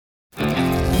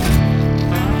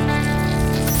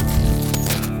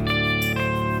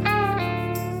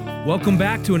Welcome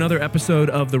back to another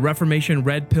episode of the Reformation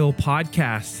Red Pill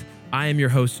Podcast. I am your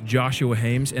host, Joshua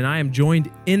Hames, and I am joined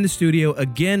in the studio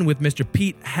again with Mr.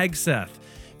 Pete Hegseth.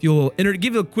 If you'll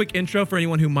give a quick intro for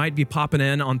anyone who might be popping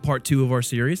in on part 2 of our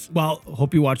series. Well,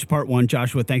 hope you watched part 1.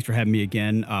 Joshua, thanks for having me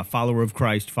again. Follower of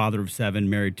Christ, father of 7,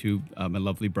 married to my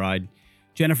lovely bride,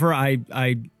 Jennifer.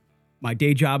 My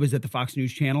day job is at the Fox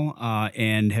News Channel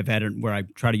and have had it where I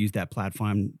try to use that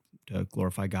platform to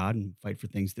glorify God and fight for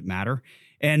things that matter.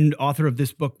 And author of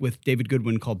this book with David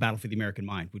Goodwin called Battle for the American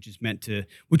Mind, which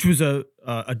was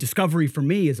a discovery for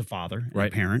me as a father and a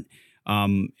parent,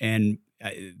 and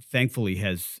thankfully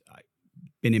has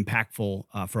been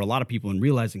impactful for a lot of people in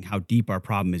realizing how deep our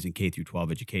problem is in K through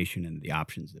 12 education and the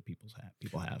options that people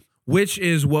have. Which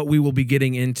is what we will be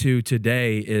getting into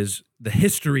today, is the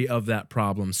history of that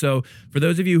problem. So for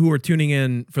those of you who are tuning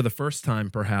in for the first time,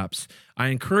 perhaps, I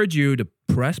encourage you to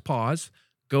press pause,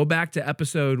 go back to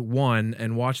episode 1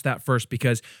 and watch that first,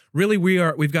 because really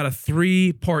we've got a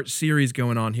 3-part series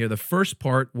going on here. The first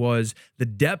part was the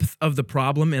depth of the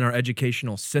problem in our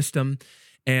educational system,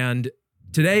 and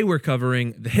today we're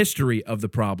covering the history of the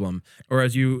problem, or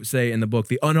as you say in the book,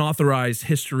 the unauthorized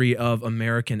history of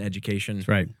American education. That's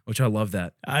right. Which I love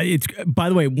that. By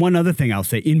the way, one other thing I'll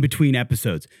say in between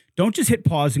episodes, don't just hit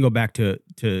pause and go back to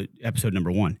episode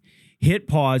number 1. Hit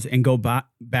pause and go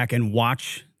back and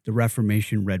watch the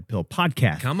Reformation Red Pill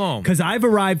Podcast. Come on. Because I've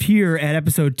arrived here at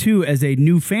episode 2 as a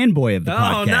new fanboy of the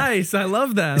podcast. Oh, nice. I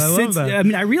love that.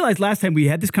 I realized last time we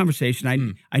had this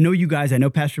conversation, I know you guys, I know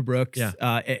Pastor Brooks,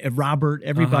 Robert,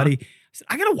 everybody. I said,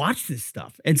 I got to watch this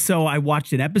stuff. And so I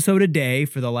watched an episode a day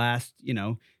for the last,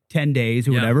 10 days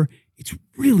or whatever. It's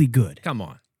really good. Come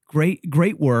on.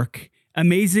 Great work.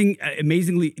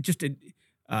 Amazingly, just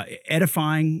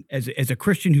edifying as a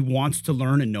Christian who wants to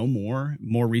learn and know more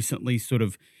recently, sort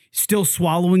of still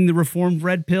swallowing the Reformed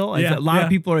Red Pill. A lot of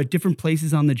people are at different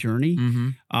places on the journey.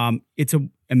 Mm-hmm. It's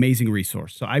an amazing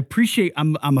resource. So I appreciate,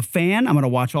 I'm a fan. I'm going to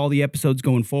watch all the episodes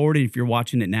going forward. And if you're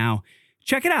watching it now,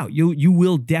 check it out. You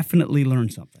will definitely learn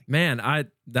something. Man,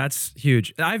 that's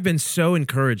huge. I've been so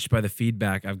encouraged by the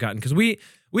feedback I've gotten, because we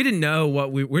didn't know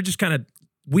what we're just kind of,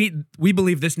 we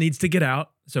believe this needs to get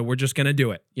out. So we're just going to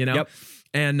do it, Yep.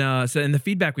 And and the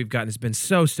feedback we've gotten has been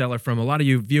so stellar from a lot of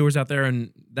you viewers out there,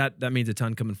 and that means a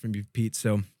ton coming from you, Pete.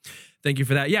 So thank you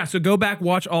for that. Yeah, so go back,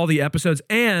 watch all the episodes,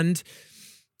 and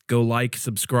go like,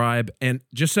 subscribe. And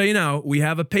just so you know, we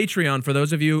have a Patreon for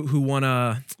those of you who want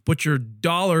to put your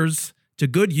dollars to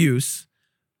good use.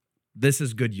 This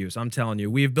is good use, I'm telling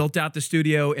you. We've built out the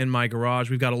studio in my garage.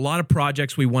 We've got a lot of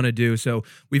projects we want to do. So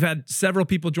we've had several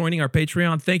people joining our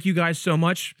Patreon. Thank you guys so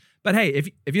much. But hey,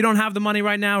 if you don't have the money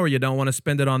right now, or you don't want to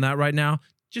spend it on that right now,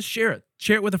 just share it.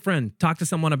 Share it with a friend. Talk to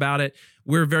someone about it.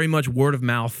 We're very much word of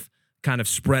mouth kind of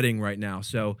spreading right now.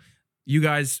 So you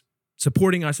guys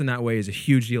supporting us in that way is a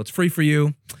huge deal. It's free for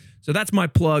you. So that's my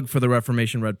plug for the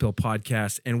Reformation Red Pill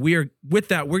Podcast. And we're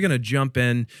going to jump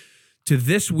in to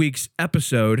this week's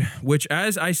episode, which,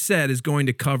 as I said, is going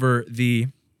to cover the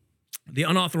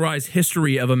unauthorized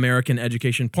history of American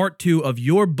education, part 2 of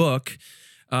your book,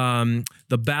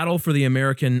 The Battle for the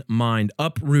American Mind,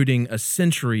 Uprooting a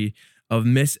Century of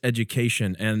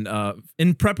Miseducation. And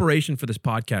in preparation for this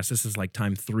podcast, this is like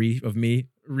time 3 of me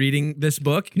reading this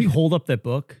book. Can you hold up that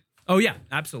book? Oh yeah,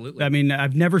 absolutely. I mean,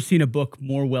 I've never seen a book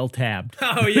more well tabbed.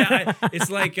 Oh yeah, it's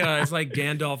like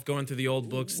Gandalf going through the old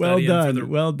books, studying for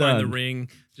the ring,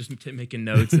 just making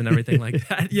notes and everything like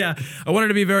that. Yeah, I wanted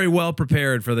to be very well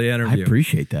prepared for the interview. I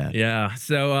appreciate that. Yeah.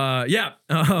 So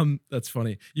that's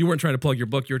funny. You weren't trying to plug your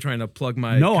book. You were trying to plug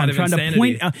my I'm trying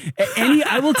insanity. To point.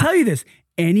 I will tell you this.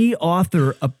 Any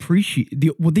author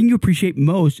the thing you appreciate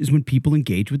most is when people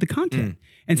engage with the content.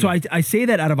 And so I say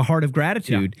that out of a heart of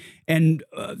gratitude. Yeah. And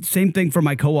same thing for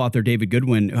my co-author, David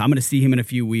Goodwin. I'm going to see him in a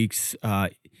few weeks.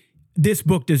 This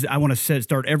book I want to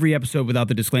start every episode without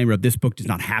the disclaimer of this book does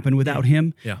not happen without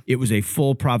him. Yeah. It was a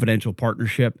full providential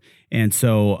partnership. And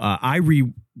so I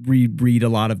reread a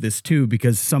lot of this too,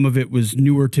 because some of it was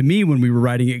newer to me when we were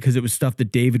writing it, because it was stuff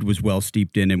that David was well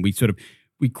steeped in, and we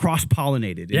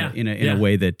cross-pollinated in a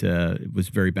way that was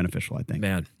very beneficial, I think.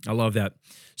 Man, I love that.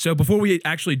 So before we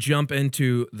actually jump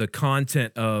into the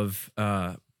content of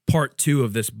part 2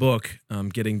 of this book,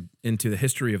 getting into the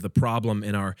history of the problem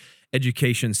in our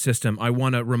education system, I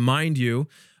want to remind you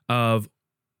of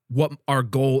what our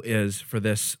goal is for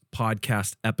this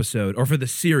podcast episode, or for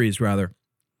this series, rather.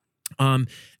 And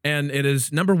it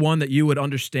is, number one, that you would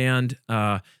understand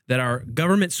that our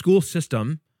government school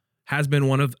system has been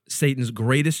one of Satan's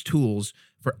greatest tools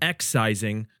for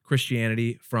excising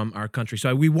Christianity from our country.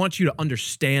 So we want you to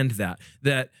understand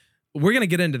that we're going to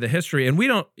get into the history, and we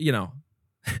don't,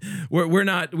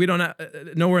 we don't have,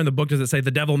 nowhere in the book does it say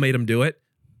the devil made him do it,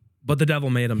 but the devil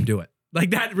made him do it.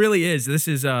 Like that really is. This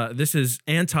is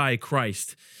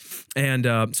anti-Christ.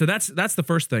 And so that's the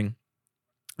first thing.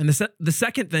 And the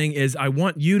second thing is I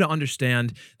want you to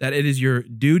understand that it is your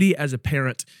duty as a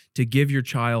parent to give your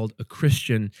child a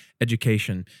Christian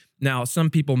education. Now, some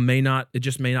people it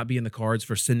just may not be in the cards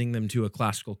for sending them to a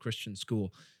classical Christian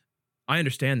school. I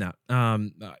understand that.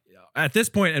 At this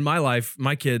point in my life,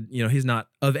 my kid, he's not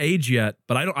of age yet,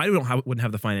 but wouldn't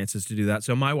have the finances to do that.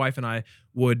 So my wife and I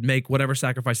would make whatever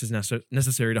sacrifices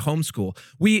necessary to homeschool.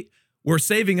 We're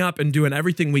saving up and doing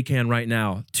everything we can right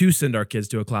now to send our kids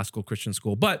to a classical Christian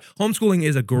school. But homeschooling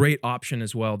is a great option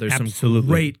as well. There's some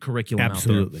great curriculum out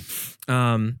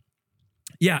there.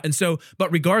 Yeah, and so,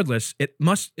 but regardless,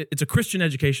 it's a Christian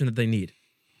education that they need.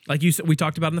 Like you said, we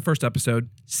talked about in the first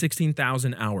episode,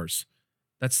 16,000 hours.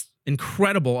 That's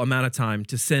incredible amount of time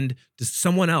to send to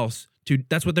someone else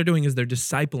that's what they're doing is they're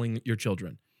discipling your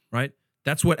children, right?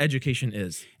 That's what education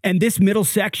is. And this middle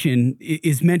section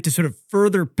is meant to sort of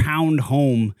further pound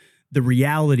home the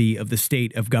reality of the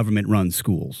state of government-run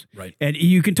schools. Right. And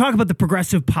you can talk about the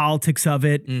progressive politics of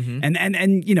it,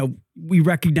 and we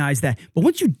recognize that. But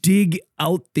once you dig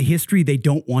out the history they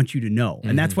don't want you to know,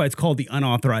 and that's why it's called the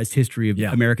unauthorized history of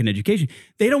American education,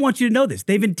 they don't want you to know this.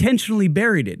 They've intentionally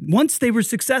buried it. Once they were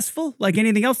successful, like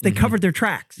anything else, they covered their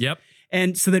tracks. Yep.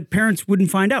 And so that parents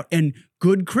wouldn't find out. And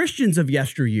good Christians of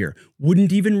yesteryear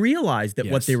wouldn't even realize that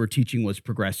what they were teaching was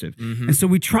progressive. And so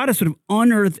we try to sort of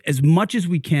unearth as much as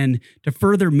we can to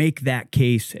further make that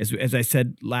case. As I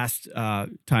said last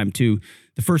time too,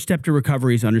 the first step to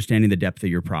recovery is understanding the depth of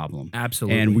your problem.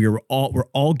 Absolutely. And we're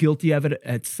all guilty of it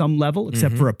at some level,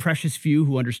 except for a precious few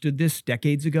who understood this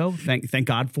decades ago. Thank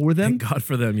God for them. Thank God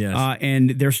for them, yes. And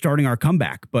they're starting our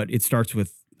comeback, but it starts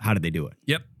with how did they do it?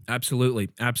 Yep.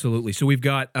 Absolutely. So we've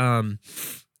got,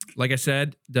 like I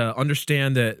said, to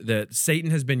understand that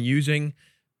Satan has been using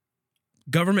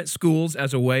government schools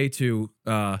as a way to,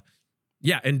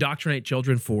 indoctrinate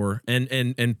children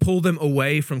and pull them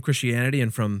away from Christianity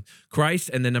and from Christ.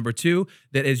 And then number two,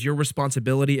 that is your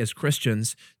responsibility as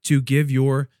Christians to give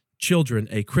your children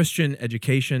a Christian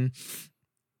education.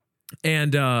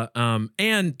 And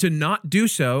to not do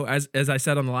so, as I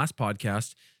said on the last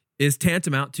podcast, is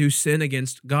tantamount to sin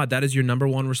against God. That is your number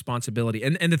one responsibility.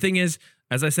 And the thing is,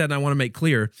 as I said, and I want to make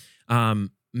clear,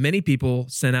 many people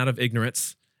sin out of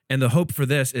ignorance. And the hope for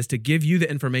this is to give you the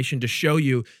information to show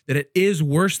you that it is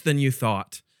worse than you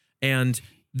thought. And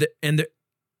it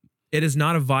is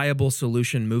not a viable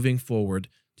solution moving forward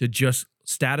to just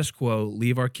status quo,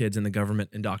 leave our kids in the government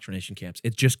indoctrination camps.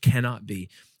 It just cannot be.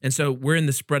 And so we're in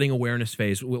the spreading awareness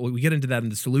phase. We get into that in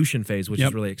the solution phase, which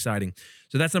is really exciting.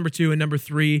 So that's number two. And number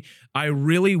three, I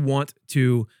really want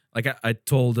to, like I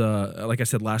told, like I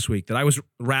said last week, that I was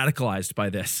radicalized by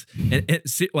this. And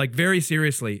like very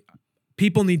seriously,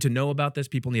 people need to know about this.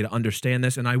 People need to understand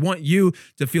this. And I want you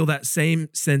to feel that same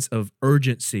sense of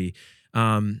urgency.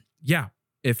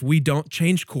 If we don't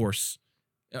change course,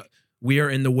 we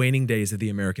are in the waning days of the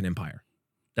American empire.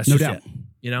 That's no just doubt.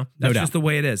 it. That's just the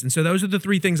way it is. And so those are the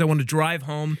three things I want to drive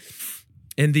home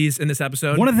in this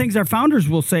episode. One of the things our founders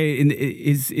will say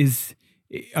is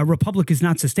a republic is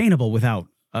not sustainable without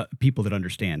people that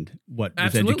understand what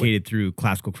was educated through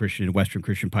classical Christian and Western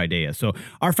Christian paideia. So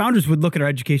our founders would look at our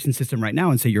education system right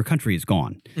now and say, your country is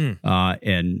gone.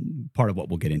 And part of what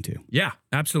we'll get into. Yeah,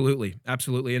 absolutely.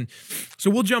 And so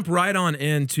we'll jump right on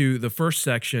into the first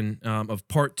section of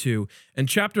part 2. And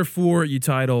chapter 4, you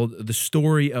titled The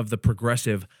Story of the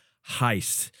Progressive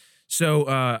Heist. So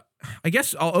I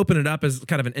guess I'll open it up as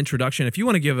kind of an introduction. If you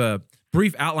want to give a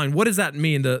brief outline, what does that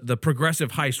mean, the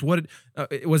progressive heist? What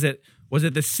was it? Was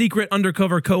it the secret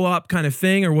undercover co-op kind of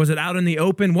thing, or was it out in the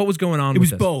open? What was going on? It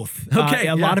was both. Okay,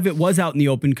 a lot of it was out in the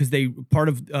open because part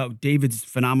of David's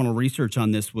phenomenal research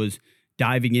on this was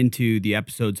diving into the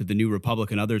episodes of The New Republic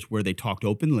and others where they talked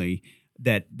openly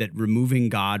that removing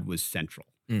God was central.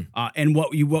 And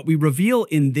what we reveal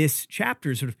in this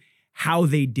chapter is sort of how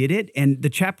they did it, and the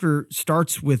chapter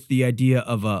starts with the idea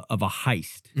of a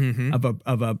heist, of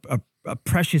a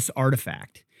precious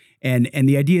artifact. And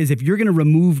the idea is if you're going to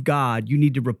remove God, you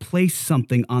need to replace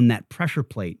something on that pressure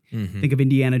plate. Think of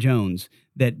Indiana Jones,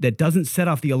 that doesn't set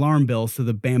off the alarm bell so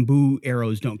the bamboo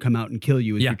arrows don't come out and kill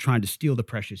you as you're trying to steal the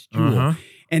precious jewel.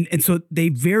 And so they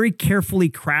very carefully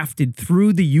crafted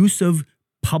through the use of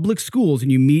public schools,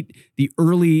 and you meet the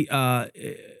early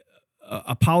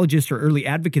apologists or early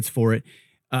advocates for it,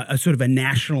 a sort of a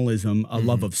nationalism, a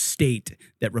love of state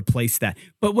that replaced that.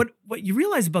 But what you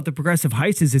realize about the progressive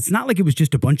heist is it's not like it was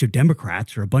just a bunch of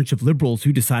Democrats or a bunch of liberals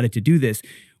who decided to do this.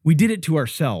 we did it to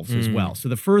ourselves as well. So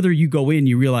the further you go in,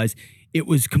 you realize it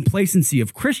was complacency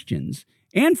of Christians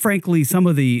and frankly, some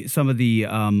of the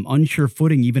unsure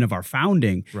footing even of our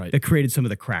founding that created some of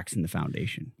the cracks in the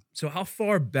foundation. So how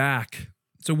far back?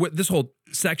 So this whole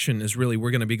section is really,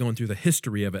 we're going to be going through the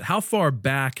history of it. How far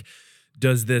back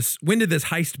when did this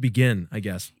heist begin, I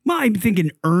guess? Well, I'm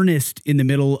thinking earnest in the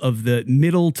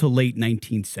middle to late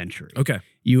 19th century. Okay.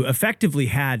 You effectively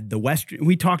had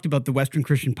we talked about the Western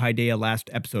Christian Paideia last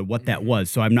episode, what that was.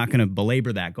 So I'm not going to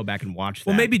belabor that. Go back and watch that.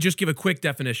 Well, maybe just give a quick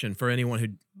definition for anyone who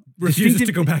refuses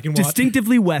to go back and watch.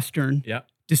 Distinctively Western,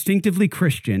 distinctively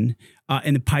Christian,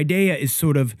 and the Paideia is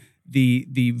sort of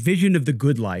the vision of the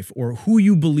good life, or who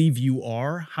you believe you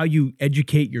are, how you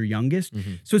educate your youngest.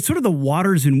 So it's sort of the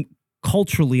waters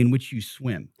culturally in which you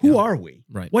swim. Who are we?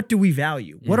 Right. What do we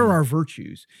value? What are our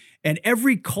virtues? And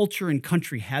every culture and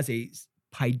country has a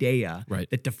paideia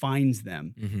that defines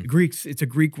them. The Greeks, it's a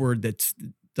Greek word that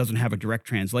doesn't have a direct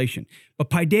translation. But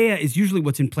paideia is usually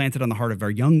what's implanted on the heart of our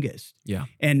youngest. Yeah.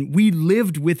 And we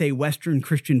lived with a Western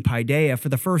Christian paideia for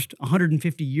the first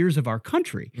 150 years of our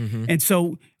country. And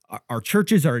so our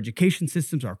churches, our education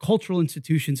systems, our cultural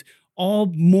institutions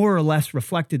all more or less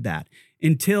reflected that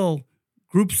until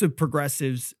groups of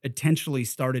progressives intentionally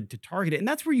started to target it. And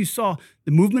that's where you saw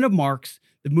the movement of Marx,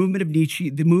 the movement of Nietzsche,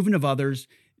 the movement of others,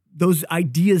 those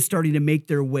ideas starting to make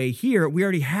their way here. We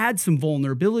already had some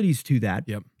vulnerabilities to that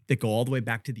that go all the way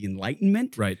back to the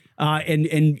Enlightenment. Right.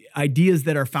 And ideas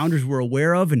that our founders were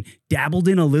aware of and dabbled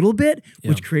in a little bit,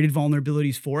 which created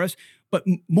vulnerabilities for us. But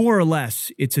more or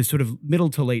less, it's a sort of middle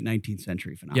to late 19th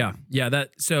century phenomenon. Yeah.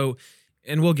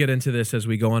 And we'll get into this as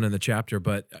we go on in the chapter,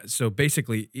 but so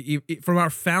basically from our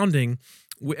founding,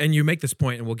 and you make this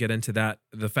point and we'll get into that,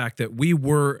 the fact that we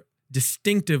were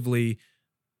distinctively,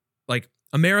 like,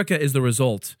 America is the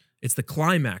result. It's the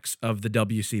climax of the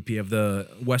WCP, of the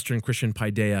Western Christian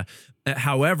Paideia.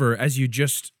 However, as you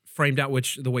just framed out,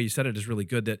 which the way you said it is really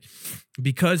good, that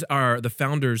because the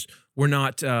founders were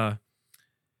not...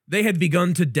 they had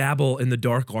begun to dabble in the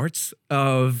dark arts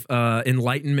of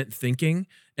Enlightenment thinking.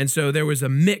 And so there was a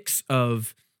mix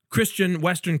of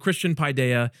Western Christian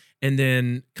Paideia, and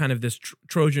then kind of this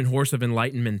Trojan horse of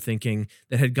Enlightenment thinking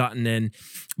that had gotten in,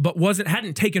 but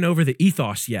hadn't taken over the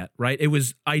ethos yet, right? It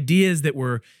was ideas that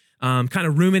were kind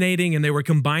of ruminating, and they were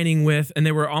combining with, and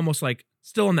they were almost like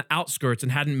still on the outskirts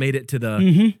and hadn't made it to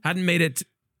the,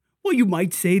 Well, you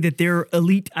might say that they're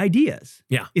elite ideas.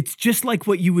 Yeah. It's just like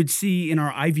what you would see in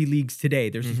our Ivy Leagues today.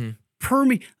 There's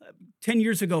 10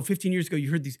 years ago, 15 years ago,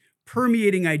 you heard these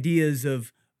permeating ideas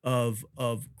of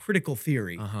critical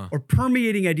theory, or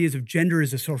permeating ideas of gender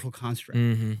as a social construct,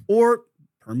 or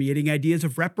permeating ideas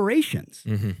of reparations.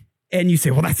 And you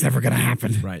say, well, that's never going to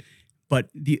happen. Right. But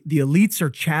the elites are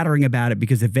chattering about it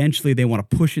because eventually they want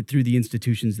to push it through the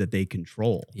institutions that they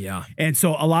control. Yeah. And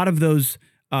so a lot of those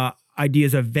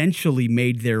ideas eventually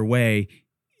made their way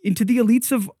into the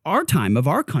elites of our time, of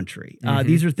our country.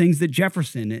 These are things that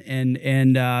Jefferson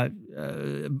and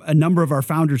a number of our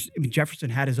founders. I mean, Jefferson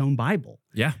had his own Bible.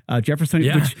 Yeah, Jefferson,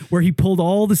 where he pulled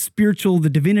all the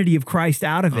divinity of Christ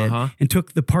out of it and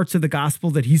took the parts of the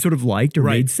gospel that he sort of liked or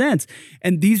made sense.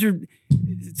 And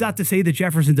it's not to say that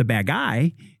Jefferson's a bad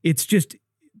guy. It's just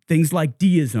things like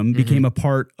deism became a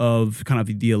part of kind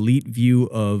of the elite view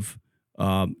of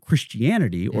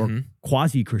Christianity or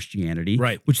quasi-Christianity,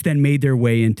 which then made their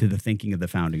way into the thinking of the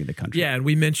founding of the country. Yeah, and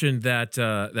we mentioned that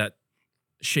that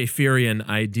Schaefferian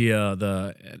idea.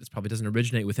 This probably doesn't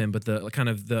originate with him, but the kind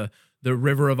of the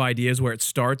river of ideas where it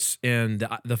starts and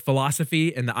the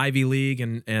philosophy and the Ivy League,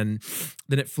 and then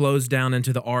it flows down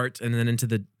into the art and then into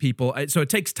the people. So it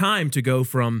takes time to go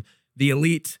from the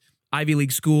elite Ivy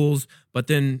League schools, but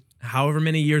then however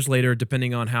many years later,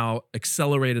 depending on how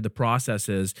accelerated the process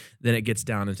is, then it gets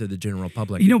down into the general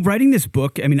public. You know, writing this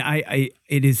book, I mean,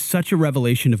 it is such a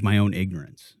revelation of my own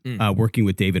ignorance, working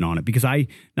with David on it, because I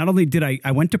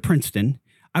went to Princeton.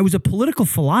 I was a political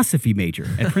philosophy major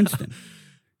at Princeton.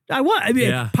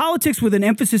 Politics with an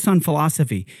emphasis on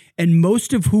philosophy. And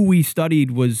most of who we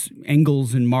studied was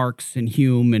Engels and Marx and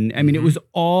Hume. And I mean, it was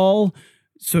all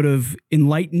sort of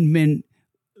Enlightenment,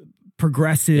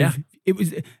 progressive. Yeah. It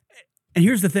was... And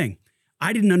here's the thing.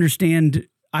 I didn't understand.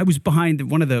 I was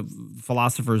behind one of the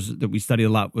philosophers that we studied a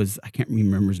lot I can't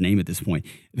remember his name at this point.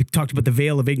 He talked about the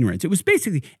veil of ignorance. It was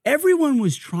basically everyone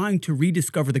was trying to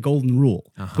rediscover the golden rule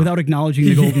without acknowledging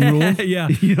the golden rule. Yeah.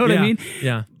 You know what I mean?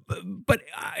 Yeah. But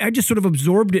I just sort of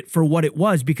absorbed it for what it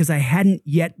was because I hadn't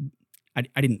yet,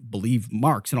 I didn't believe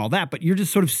Marx and all that, but you're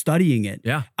just sort of studying it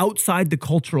outside the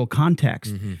cultural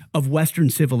context of Western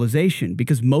civilization,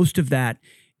 because most of that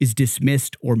is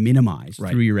dismissed or minimized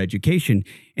through your education.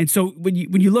 And so when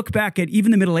you look back at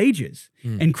even the Middle Ages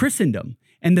and Christendom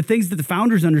and the things that the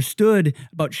founders understood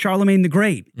about Charlemagne the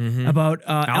Great, about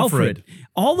Alfred,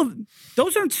 all of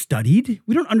those aren't studied.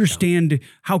 We don't understand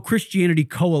how Christianity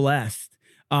coalesced.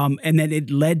 And then it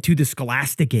led to the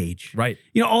Scholastic Age. Right.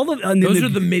 All of those are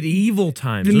the medieval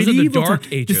times. Those are the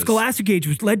dark ages. The Scholastic Age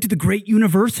was led to the great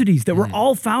universities that were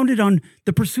all founded on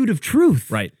the pursuit of truth.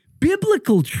 Right.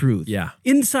 Biblical truth. Yeah.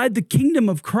 Inside the kingdom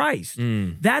of Christ.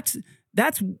 That's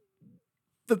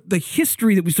the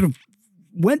history that we sort of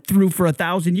went through for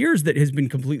 1,000 years that has been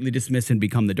completely dismissed and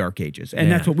become the Dark Ages.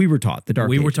 And that's what we were taught, the Dark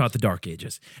Ages. We were taught the Dark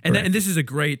Ages. And this is a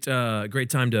great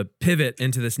time to pivot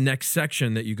into this next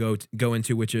section that you go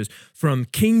into, which is from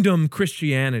kingdom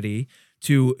Christianity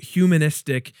to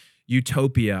humanistic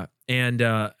utopia. And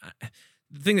the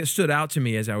thing that stood out to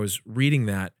me as I was reading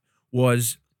that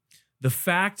was the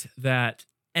fact that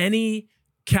any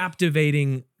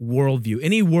captivating worldview,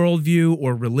 any worldview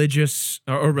or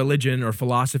religion or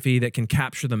philosophy that can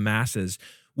capture the masses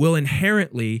will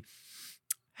inherently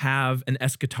have an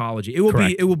eschatology.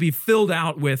 It will be filled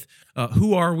out with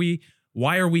who are we,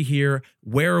 why are we here,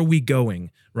 where are we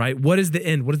going, right? What is the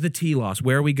end? What is the telos?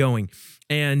 Where are we going?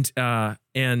 And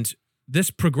this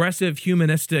progressive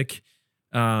humanistic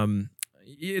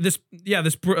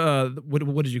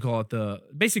what did you call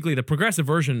it? Basically the progressive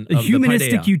version of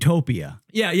humanistic the utopia.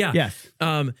 Yeah. Yes.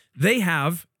 They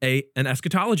have an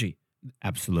eschatology.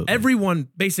 Absolutely. Everyone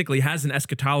basically has an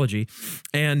eschatology.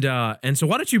 And so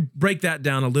why don't you break that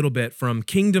down a little bit from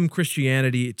kingdom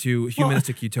Christianity to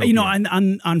humanistic utopia?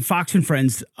 On Fox and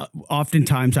Friends,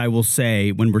 oftentimes I will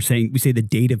say, when we say the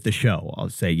date of the show, I'll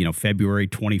say, February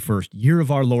 21st, year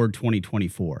of our Lord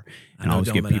 2024. And I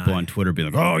always get people on Twitter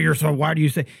being like, oh, why do you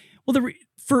say? Well,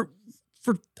 for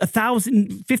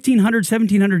 1,000, 1,500,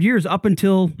 1,700 years up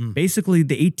until basically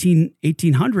the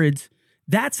 1800s,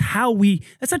 that's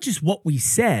not just what we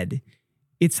said,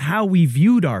 it's how we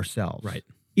viewed ourselves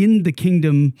in the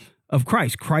kingdom of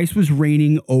Christ. Christ was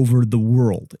reigning over the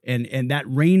world, and that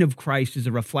reign of Christ is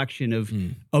a reflection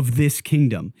of this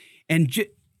kingdom. And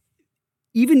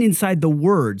even inside the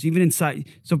words, so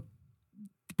the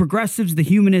progressives, the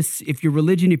humanists, if your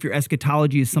religion, if your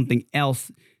eschatology is something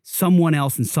else, someone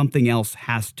else and something else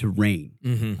has to reign.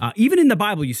 Even in the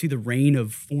Bible, you see the reign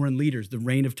of foreign leaders, the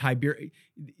reign of Tiberius.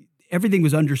 Everything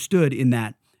was understood in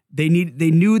that they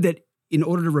knew that in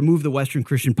order to remove the Western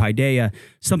Christian paideia,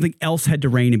 something else had to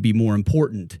reign and be more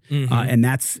important. And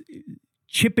that's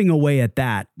chipping away at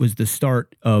that was the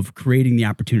start of creating the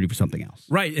opportunity for something else.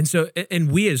 Right. And so,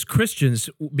 and we as Christians,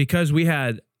 because we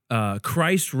had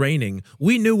Christ reigning,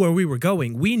 we knew where we were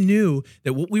going. We knew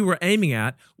that what we were aiming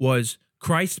at was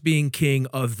Christ being king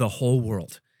of the whole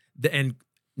world. And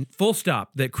full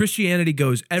stop, that Christianity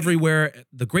goes everywhere.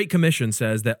 The Great Commission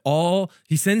says that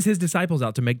he sends his disciples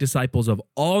out to make disciples of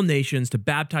all nations, to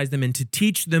baptize them and to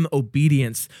teach them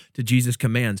obedience to Jesus'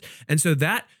 commands. And so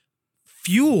that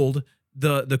fueled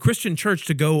the Christian church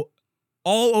to go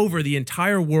all over the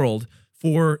entire world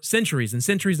for centuries and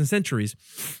centuries and centuries.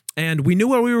 And we knew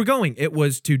where we were going. It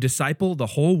was to disciple the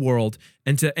whole world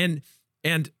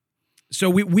and so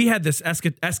we had this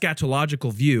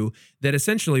eschatological view that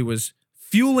essentially was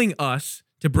fueling us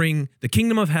to bring the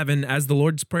kingdom of heaven, as the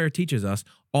Lord's Prayer teaches us,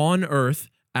 on earth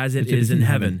as it is in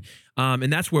heaven.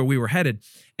 And that's where we were headed.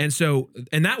 And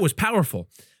that was powerful.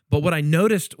 But what I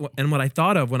noticed and what I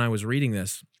thought of when I was reading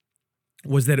this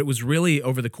was that it was really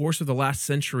over the course of the last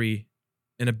century,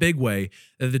 in a big way,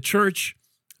 that the church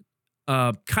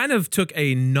kind of took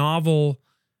a novel,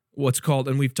 what's called,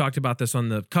 and we've talked about this on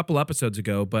the couple episodes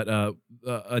ago, but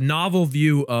a novel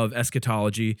view of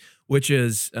eschatology, which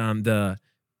is the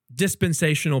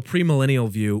dispensational premillennial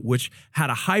view, which had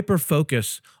a hyper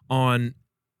focus on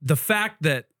the fact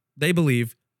that they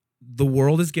believe the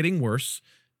world is getting worse.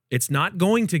 It's not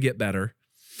going to get better.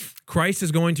 Christ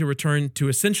is going to return to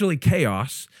essentially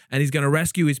chaos, and he's going to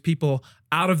rescue his people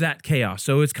out of that chaos.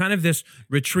 So it's kind of this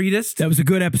retreatist. That was a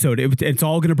good episode. It's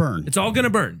all going to burn. It's all going to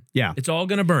burn. Yeah. It's all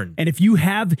going to burn. And if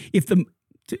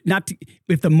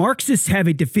the Marxists have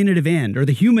a definitive end, or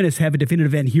the humanists have a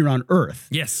definitive end here on earth.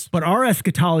 Yes. But our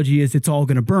eschatology is it's all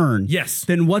going to burn. Yes.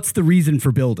 Then what's the reason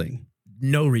for building?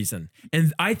 No reason.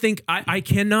 And I think I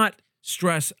cannot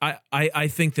stress, I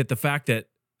think that the fact that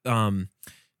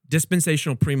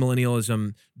dispensational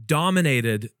premillennialism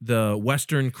dominated the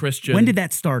Western Christian. When did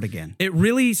that start again? It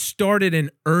really started in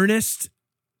earnest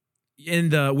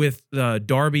with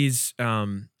Darby's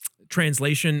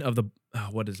translation of the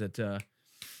what is it?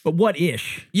 But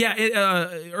what-ish? Yeah,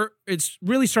 it's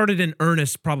really started in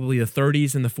earnest probably the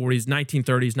 30s and the 40s,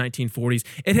 1930s, 1940s.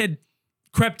 It had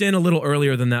crept in a little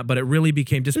earlier than that, but it really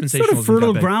became dispensational. It's sort of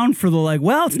fertile ground for the like,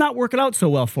 well, it's not working out so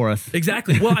well for us.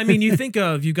 Exactly. Well, I mean, you think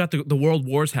of, you got the world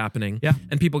wars happening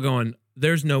and people going,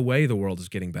 there's no way the world is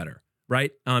getting better,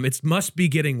 right? It must be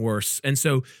getting worse. And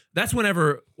so that's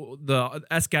whenever the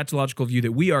eschatological view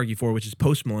that we argue for, which is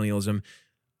postmillennialism,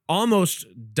 almost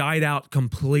died out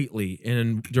completely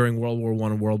during World War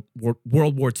I and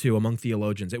World War II among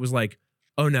theologians. It was like,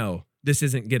 oh no, this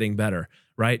isn't getting better,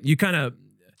 right? You kind of,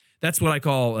 that's what I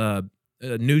call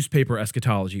newspaper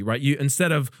eschatology, right? You,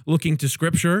 instead of looking to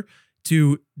Scripture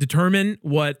to determine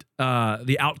what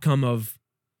the outcome of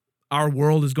our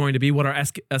world is going to be, what our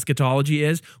eschatology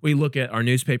is, we look at our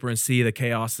newspaper and see the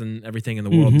chaos and everything in the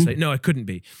world and say, no, it couldn't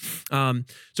be.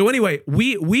 So anyway,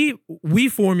 we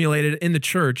formulated in the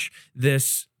church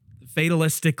this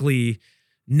fatalistically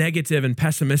negative and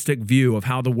pessimistic view of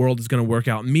how the world is going to work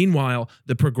out. Meanwhile,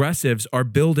 the progressives are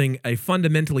building a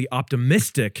fundamentally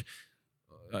optimistic,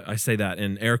 I say that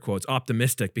in air quotes,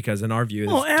 optimistic, because in our view,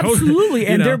 oh, absolutely.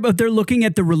 And they're looking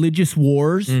at the religious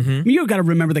wars. I mean, you've got to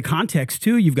remember the context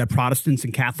too. You've got Protestants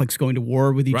and Catholics going to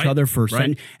war with each other for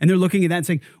and they're looking at that and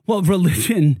saying, well,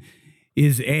 religion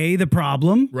is A, the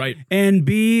problem, right, and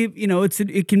B,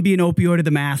 it can be an opioid of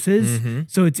the masses.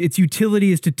 So its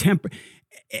utility is to temper.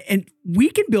 And we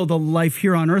can build a life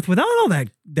here on earth without all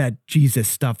that Jesus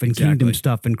stuff and kingdom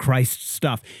stuff and Christ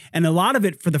stuff. And a lot of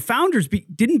it for the founders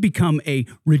didn't become a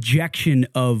rejection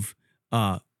of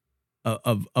all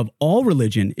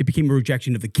religion. It became a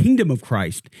rejection of the kingdom of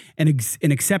Christ and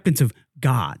an acceptance of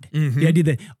God. The idea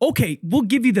that, okay, we'll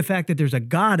give you the fact that there's a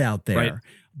God out there,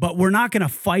 but we're not going to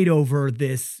fight over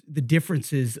the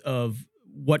differences of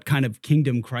what kind of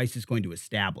kingdom Christ is going to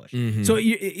establish. So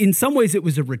in some ways it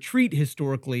was a retreat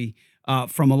historically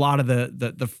from a lot of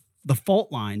the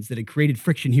fault lines that had created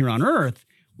friction here on earth,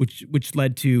 which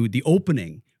led to the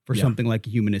opening for something like a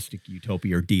humanistic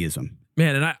utopia or deism.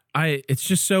 Man, and I it's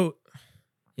just so,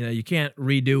 you can't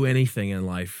redo anything in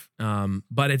life.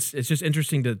 But it's just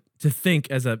interesting to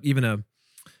think as even a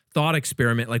thought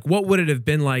experiment, like what would it have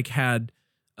been like had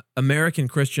American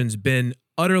Christians been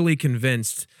utterly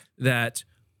convinced that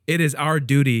it is our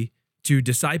duty to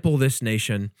disciple this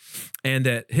nation and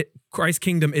that Christ's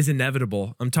kingdom is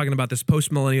inevitable. I'm talking about this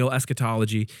postmillennial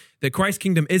eschatology, that Christ's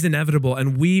kingdom is inevitable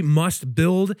and we must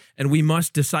build and we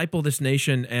must disciple this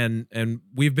nation, and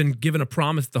we've been given a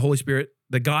promise, the Holy Spirit,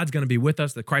 that God's going to be with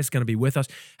us, that Christ's going to be with us.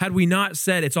 Had we not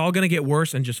said it's all going to get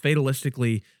worse and just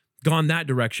fatalistically gone that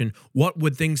direction, what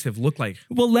would things have looked like?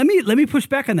 Well, let me push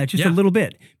back on that just a little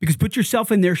bit, because put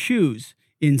yourself in their shoes.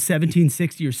 In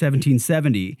 1760 or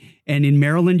 1770, and in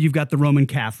Maryland, you've got the Roman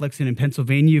Catholics, and in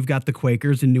Pennsylvania, you've got the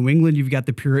Quakers, in New England, you've got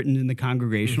the Puritans and the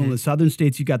Congregational, in the southern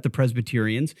states, you've got the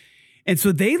Presbyterians. And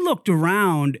so they looked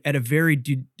around at a very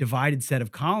divided set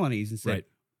of colonies and said,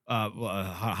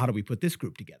 how do we put this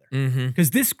group together?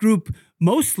 Because this group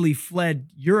mostly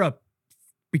fled Europe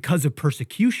because of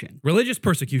persecution. Religious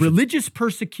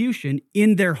persecution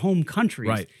in their home countries.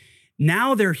 Right.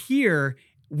 Now they're here.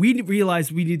 We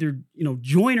realize we'd either,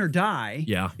 join or die.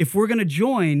 Yeah. If we're going to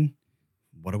join,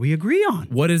 what do we agree on?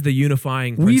 What is the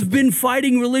unifying principle? We've been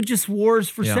fighting religious wars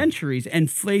for centuries and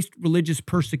faced religious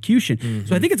persecution.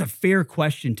 So I think it's a fair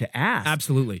question to ask.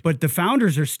 Absolutely. But the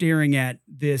founders are staring at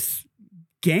this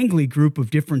gangly group of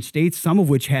different states, some of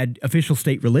which had official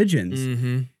state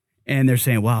religions. And they're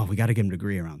saying, wow, we got to get them to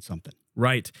agree around something.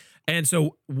 Right. And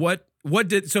so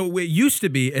so it used to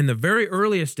be in the very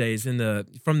earliest days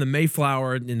from the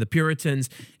Mayflower and the Puritans,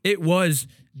 it was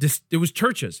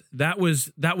churches. That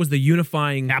was the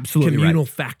unifying communal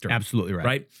factor. Absolutely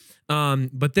right. Right.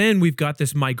 But then we've got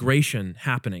this migration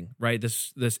happening, right?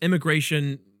 This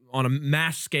immigration on a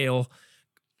mass scale,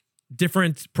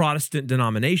 different Protestant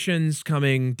denominations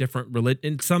coming, different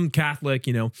religion, some Catholic,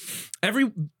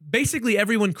 basically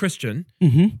everyone Christian.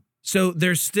 So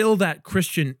there's still that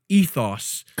Christian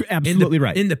ethos in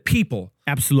the people.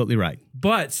 Absolutely right.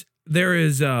 But there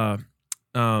is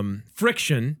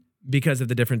friction because of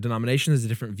the different denominations, the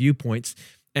different viewpoints.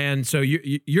 And so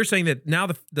you're saying that now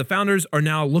the founders are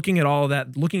now looking at all of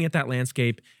that, looking at that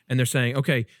landscape, and they're saying,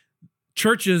 okay,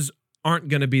 churches aren't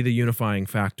going to be the unifying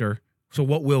factor. So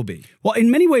what will be? Well, in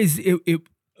many ways,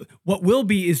 what will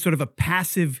be is sort of a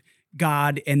passive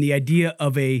God and the idea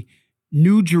of a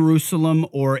New Jerusalem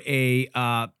or a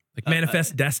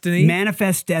manifest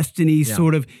destiny,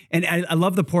 sort of. And I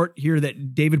love the part here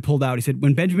that David pulled out. He said,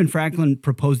 when Benjamin Franklin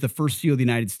proposed the first seal of the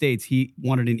United States, he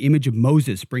wanted an image of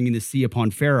Moses bringing the sea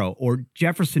upon Pharaoh, or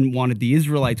Jefferson wanted the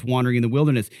Israelites wandering in the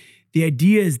wilderness. The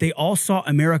idea is they all saw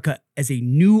America as a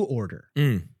new order,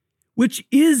 which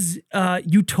is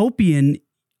utopian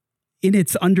in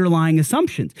its underlying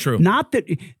assumptions. True. Not that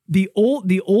the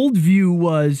old view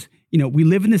was, we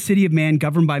live in the city of man,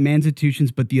 governed by man's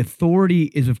institutions, but the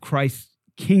authority is of Christ's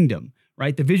kingdom,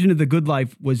 right? The vision of the good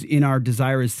life was in our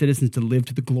desire as citizens to live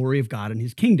to the glory of God and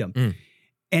his kingdom.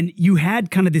 And you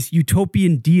had kind of this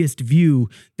utopian deist view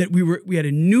that we had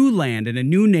a new land and a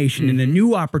new nation and a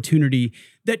new opportunity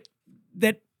that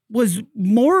was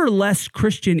more or less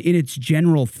Christian in its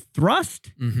general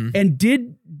thrust and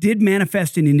did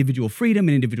manifest in individual freedom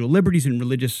and individual liberties and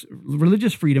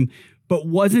religious freedom, but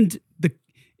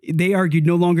they argued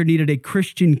no longer needed a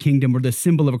Christian kingdom or the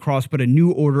symbol of a cross, but a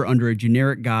new order under a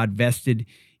generic God vested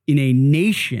in a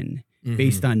nation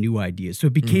based on new ideas. So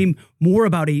it became more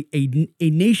about a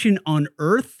nation on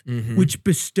earth, which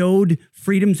bestowed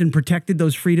freedoms and protected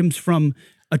those freedoms from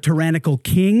a tyrannical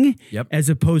king, as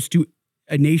opposed to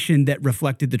a nation that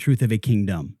reflected the truth of a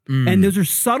kingdom. And those are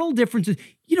subtle differences.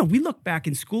 We look back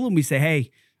in school and we say,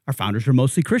 hey, our founders were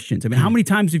mostly Christians. I mean, how many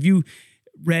times have you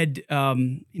read,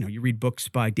 you read books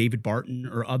by David Barton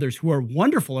or others who are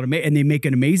wonderful and they make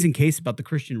an amazing case about the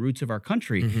Christian roots of our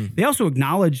country. They also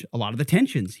acknowledge a lot of the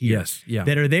tensions here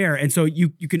that are there. And so you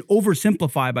can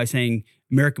oversimplify by saying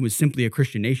America was simply a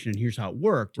Christian nation and here's how it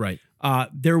worked. Right.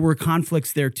 There were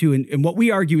conflicts there too. And what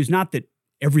we argue is not that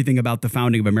everything about the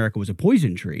founding of America was a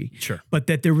poison tree, but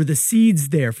that there were the seeds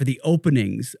there for the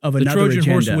openings of another agenda. The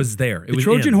Trojan horse was there. The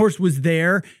Trojan horse was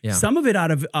there. Some of it out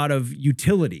of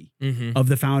utility of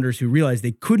the founders who realized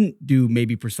they couldn't do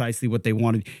maybe precisely what they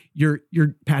wanted. Your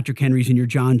Patrick Henrys and your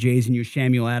John Jays and your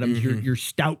Samuel Adams, your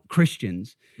stout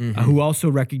Christians who also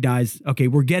recognized, okay,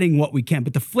 we're getting what we can,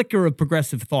 but the flicker of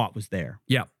progressive thought was there.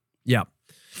 Yeah.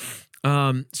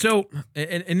 So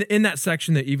in that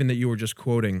section that you were just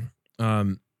quoting,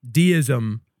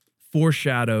 deism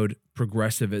foreshadowed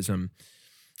progressivism.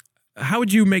 How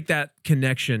would you make that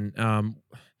connection?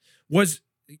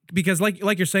 Because like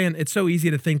you're saying, it's so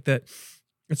easy to think that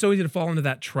it's so easy to fall into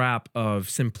that trap of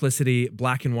simplicity,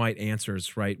 black and white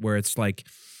answers, right? Where it's like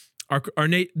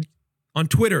on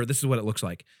Twitter, this is what it looks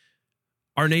like.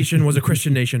 Our nation was a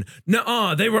Christian nation.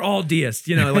 No, they were all deists,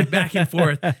 like back and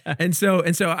forth. And so,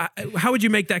 how would you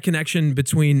make that connection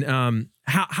between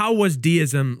how was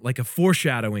deism like a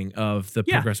foreshadowing of the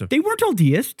progressive? They weren't all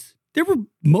deists. They were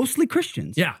mostly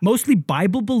Christians. Mostly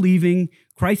Bible-believing,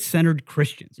 Christ-centered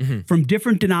Christians from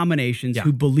different denominations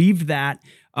who believed that.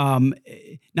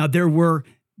 Now there were,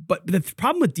 but the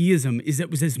problem with deism is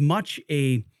it was as much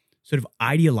a sort of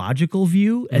ideological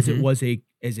view as it was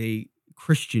a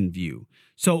Christian view.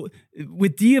 So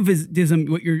with deism,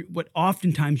 what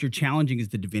oftentimes you're challenging is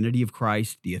the divinity of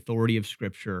Christ, the authority of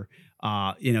Scripture.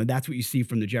 That's what you see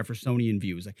from the Jeffersonian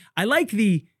views. Like, I like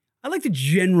the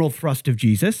general thrust of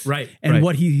Jesus, right? And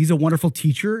what he's a wonderful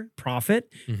teacher,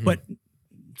 prophet, but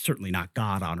certainly not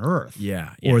God on earth,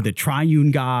 or the triune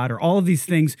God, or all of these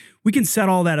things. We can set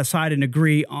all that aside and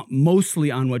agree mostly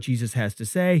on what Jesus has to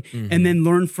say, and then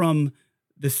learn from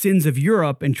the sins of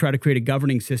Europe and try to create a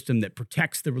governing system that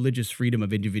protects the religious freedom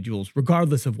of individuals,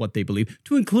 regardless of what they believe,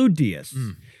 to include deists.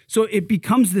 So it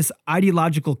becomes this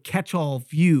ideological catch-all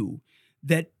view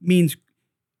that means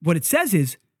what it says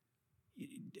is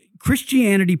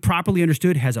Christianity, properly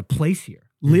understood, has a place here,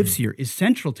 lives here, is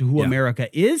central to who America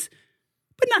is,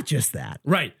 but not just that.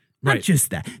 Not just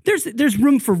that. There's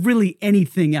room for really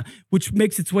anything, which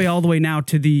makes its way all the way now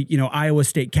to the Iowa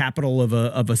State Capitol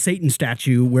of a Satan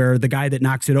statue, where the guy that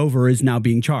knocks it over is now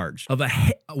being charged of a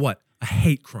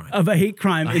hate crime. Of a hate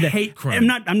crime. A hate crime.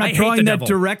 I'm not drawing that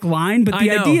direct line, but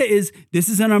the idea is this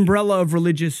is an umbrella of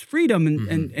religious freedom,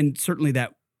 and certainly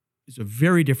that is a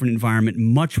very different environment,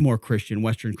 much more Christian,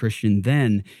 Western Christian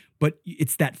then. But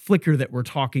it's that flicker that we're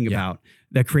talking about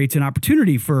that creates an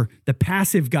opportunity for the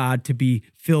passive God to be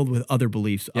filled with other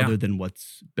beliefs other than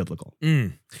what's biblical.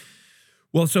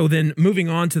 Well, so then moving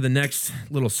on to the next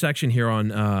little section here on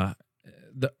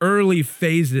the early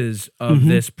phases of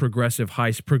this progressive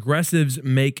heist. Progressives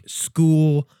make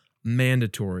school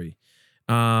mandatory.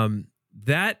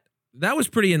 That was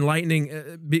pretty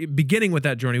enlightening. Beginning with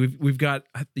that journey, we've got,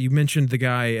 you mentioned the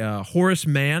guy Horace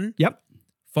Mann.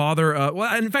 Father,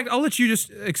 in fact, I'll let you just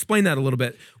explain that a little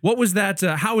bit. What was that?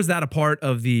 How was that a part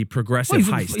of the progressive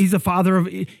heist? He's a father of.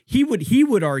 He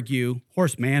would argue.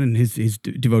 Horace Mann and his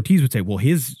devotees would say, well,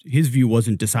 his view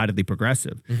wasn't decidedly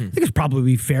progressive. I think it's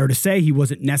probably fair to say he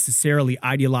wasn't necessarily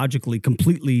ideologically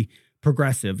completely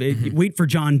progressive. Wait for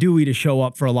John Dewey to show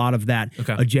up for a lot of that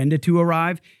agenda to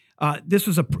arrive. This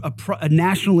was a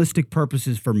nationalistic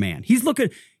purposes for man. He's looking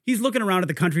around at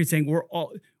the country and saying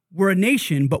we're a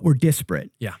nation, but we're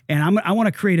disparate. And I want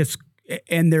to create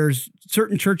and there's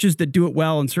certain churches that do it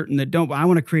well and certain that don't. But I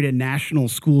want to create a national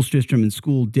school system and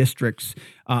school districts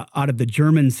out of the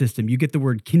German system. You get the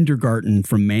word kindergarten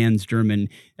from man's German,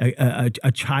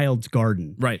 a child's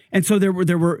garden. Right. And so there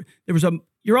was a.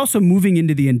 You're also moving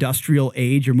into the industrial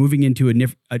age. You're moving into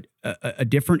a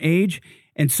different age,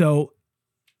 and so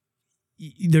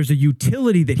there's a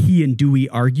utility that he and Dewey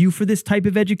argue for this type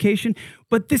of education.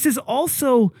 But this is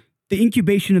also the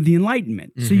incubation of the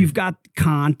Enlightenment. Mm-hmm. So you've got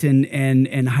Kant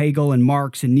and Hegel and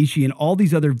Marx and Nietzsche and all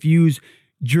these other views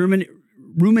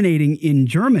ruminating in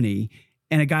Germany.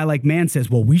 And a guy like Mann says,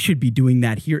 well, we should be doing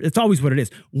that here. It's always what it is.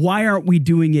 Why aren't we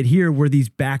doing it here? We're these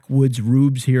backwoods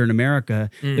rubes here in America.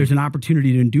 There's an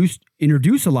opportunity to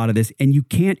introduce a lot of this, and you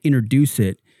can't introduce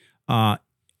it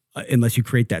unless you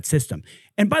create that system.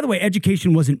 And by the way,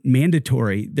 education wasn't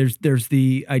mandatory. There's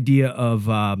the idea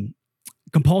of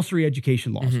compulsory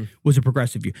education laws was a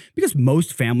progressive view because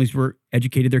most families were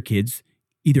educated their kids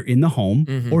either in the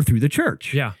home or through the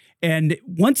church. Yeah. And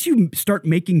once you start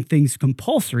making things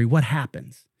compulsory, what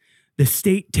happens? The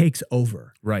state takes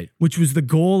over. Right. Which was the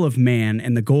goal of Mann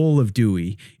and the goal of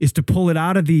Dewey, is to pull it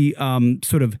out of the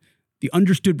sort of the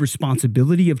understood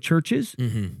responsibility of churches.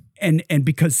 And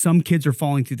because some kids are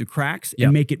falling through the cracks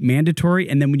and make it mandatory.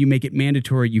 And then when you make it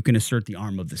mandatory, you can assert the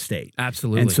arm of the state.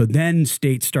 Absolutely. And so then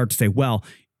states start to say, well,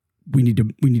 we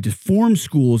need to form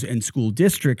schools and school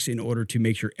districts in order to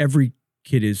make sure every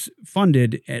kid is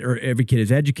funded or every kid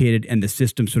is educated, and the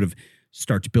system sort of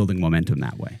starts building momentum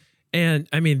that way. And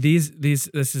I mean, this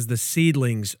is the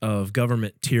seedlings of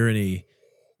government tyranny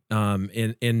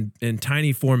in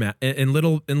tiny format, in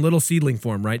little seedling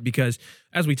form, right? Because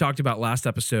as we talked about last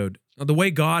episode, the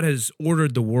way God has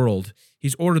ordered the world,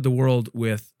 he's ordered the world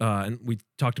with, and we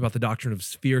talked about the doctrine of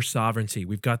sphere sovereignty.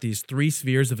 We've got these three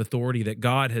spheres of authority that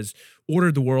God has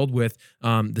ordered the world with.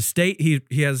 The state,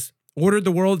 he has ordered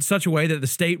the world in such a way that the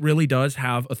state really does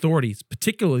have authorities,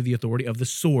 particularly the authority of the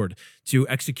sword to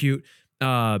execute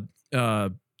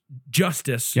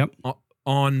justice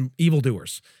on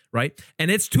evildoers. Right? And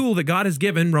its tool that God has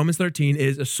given, Romans 13,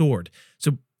 is a sword.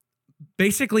 So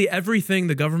basically everything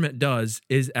the government does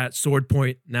is at sword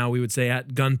point. Now we would say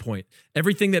at gunpoint.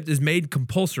 Everything that is made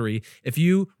compulsory, if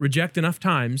you reject enough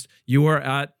times, you are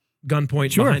at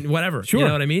gunpoint behind whatever. You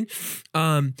know what I mean?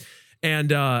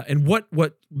 And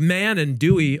what Mann and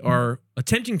Dewey are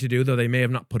attempting to do, though they may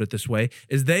have not put it this way,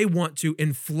 is they want to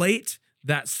inflate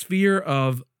that sphere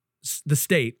of the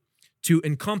state to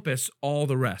encompass all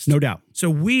the rest. No doubt. So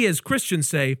we as Christians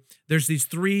say there's these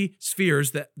three spheres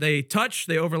that they touch,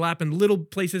 they overlap in little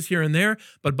places here and there,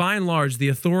 but by and large, the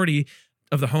authority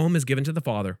of the home is given to the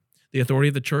father, the authority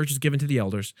of the church is given to the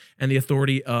elders, and the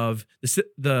authority of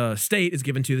the state is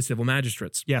given to the civil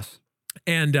magistrates. Yes.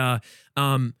 And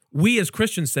we as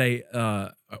Christians say,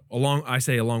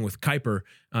 along with Kuyper,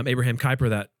 Abraham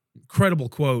Kuyper, that incredible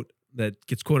quote that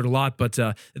gets quoted a lot, but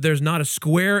there's not a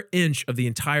square inch of the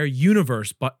entire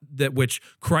universe but that which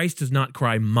Christ does not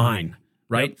cry mine,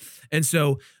 right? Yep. And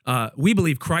so we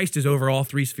believe Christ is over all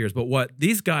three spheres, but what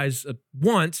these guys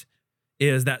want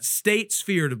is that state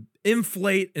sphere to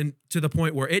inflate and to the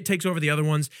point where it takes over the other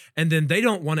ones, and then they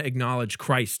don't want to acknowledge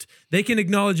Christ. They can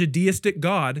acknowledge a deistic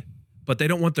God, but they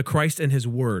don't want the Christ and his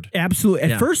word.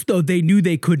 Absolutely. At first, though, they knew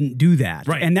they couldn't do that.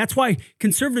 Right. And that's why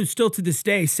conservatives still to this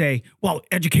day say, well,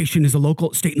 education is a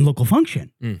local, state and local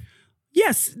function.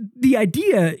 Yes, the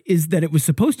idea is that it was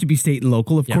supposed to be state and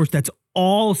local. Of course, that's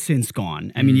all since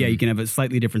gone. I mean, you can have a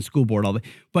slightly different school board,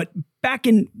 but back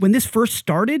when this first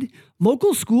started,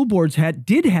 local school boards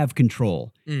did have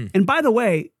control. And by the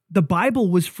way, the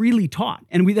Bible was freely taught.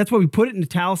 And that's why we put it in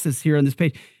italics here on this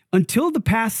page. Until the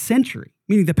past century,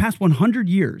 meaning the past 100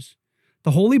 years,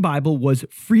 the Holy Bible was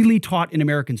freely taught in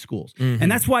American schools. And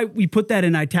that's why we put that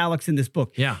in italics in this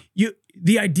book. Yeah.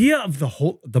 The idea of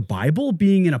the Bible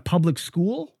being in a public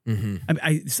school,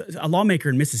 a lawmaker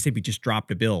in Mississippi just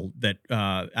dropped a bill that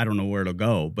I don't know where it'll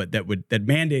go, but that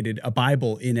mandated a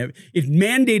Bible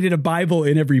mandated a Bible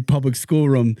in every public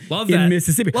schoolroom in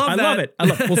Mississippi. I love it.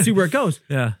 We'll see where it goes.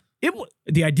 Yeah.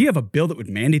 The idea of a bill that would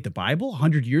mandate the Bible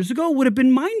 100 years ago would have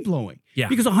been mind-blowing. Yeah.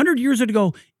 Because 100 years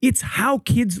ago, it's how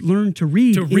kids learn to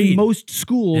read in most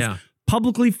schools,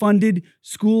 publicly funded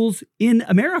schools in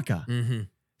America.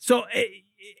 So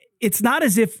it's not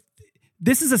as if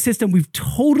this is a system we've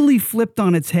totally flipped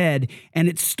on its head, and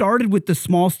it started with the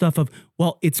small stuff of,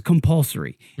 well, it's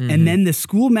compulsory. And then the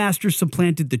schoolmasters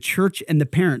supplanted the church and the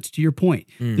parents, to your point.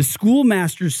 The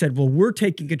schoolmasters said, well, we're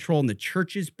taking control, and the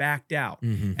churches backed out.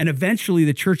 And eventually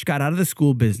the church got out of the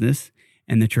school business,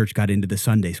 and the church got into the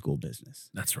Sunday school business.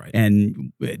 That's right.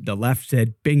 And the left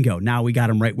said, bingo, now we got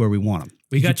them right where we want them.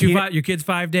 We got your kids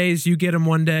 5 days, you get them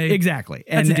one day. Exactly.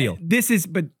 That's and a deal.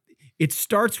 But it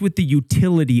starts with the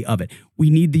utility of it.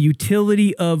 We need the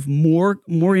utility of more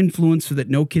influence so that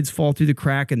no kids fall through the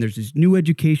crack, and there's this new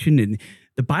education, and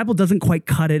the Bible doesn't quite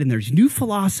cut it, and there's new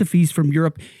philosophies from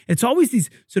Europe. It's always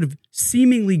these sort of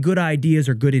seemingly good ideas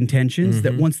or good intentions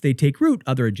that once they take root,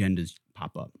 other agendas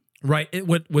pop up. Right.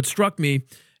 What struck me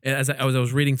as I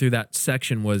was reading through that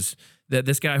section was that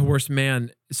this guy, Horace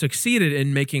Mann, succeeded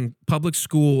in making public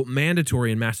school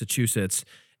mandatory in Massachusetts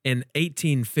in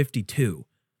 1852.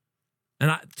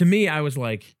 And to me, I was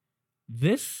like,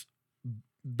 this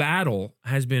battle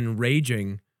has been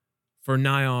raging for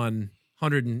nigh on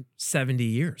 170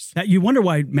 years. Now, you wonder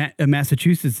why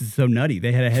Massachusetts is so nutty.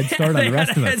 They had a head start on the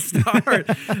rest of us.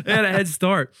 They had a head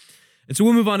start. And so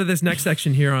we'll move on to this next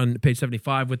section here on page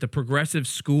 75 with the Progressive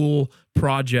School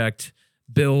Project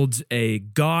builds a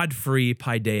God-free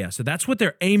paideia. So that's what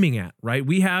they're aiming at, right?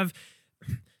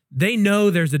 They know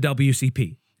there's a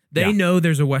WCP. They know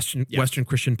there's a Western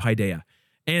Christian paideia.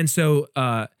 And so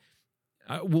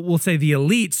we'll say the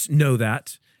elites know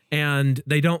that, and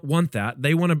they don't want that.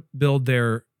 They want to build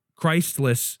their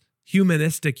Christless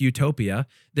humanistic utopia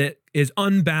that is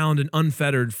unbound and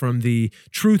unfettered from the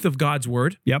truth of God's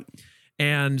word. Yep.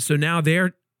 And so now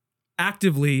they're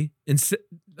actively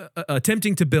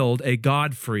attempting to build a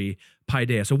God-free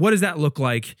paideia. So what does that look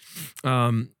like?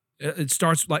 It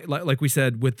starts like we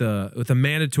said with the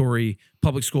mandatory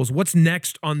public schools. What's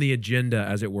next on the agenda,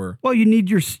 as it were? Well, you need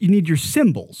your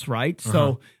symbols, right?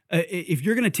 So if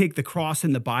you're going to take the cross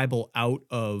and the Bible out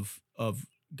of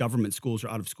government schools or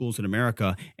out of schools in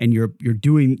America, and you're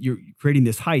creating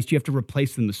this heist, you have to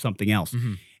replace them with something else.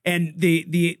 And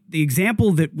the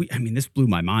example that this blew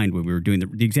my mind when we were doing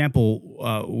the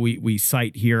example we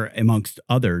cite here amongst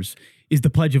others is the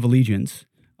Pledge of Allegiance.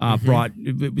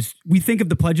 We think of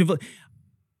the Pledge of,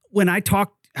 when I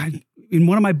talked in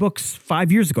one of my books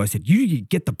 5 years ago, I said, you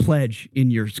get the pledge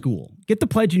in your school, get the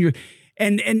pledge in your,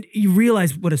 and you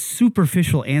realize what a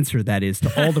superficial answer that is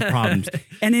to all the problems.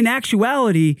 And in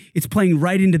actuality, it's playing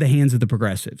right into the hands of the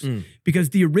progressives because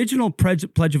the original Pledge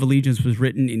of Allegiance was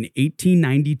written in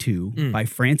 1892 by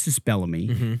Francis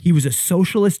Bellamy. He was a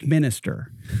socialist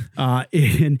minister.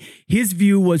 And his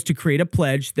view was to create a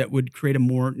pledge that would create a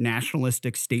more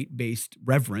nationalistic, state-based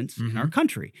reverence in our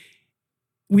country.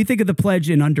 We think of the pledge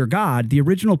in Under God. The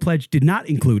original pledge did not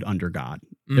include Under God.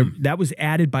 That was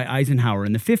added by Eisenhower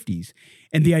in the 50s.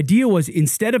 And the idea was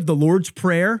instead of the Lord's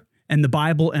Prayer and the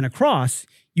Bible and a cross,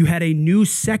 you had a new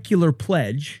secular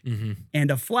pledge and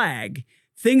a flag,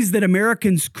 things that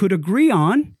Americans could agree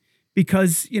on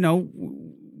because,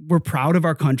 we're proud of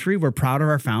our country. We're proud of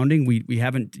our founding. We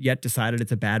haven't yet decided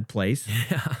it's a bad place.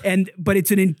 But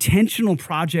it's an intentional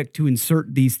project to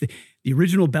insert these The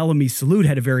original Bellamy salute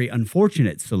had a very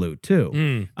unfortunate salute,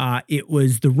 too. It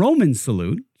was the Roman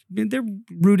salute. They're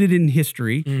rooted in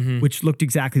history, which looked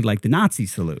exactly like the Nazi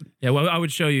salute. Yeah, well, I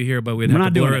would show you here, but we'd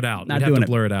have to blur it out. We'd have to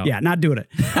blur it out. Yeah, not doing it.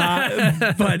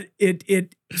 But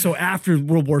so after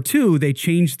World War II, they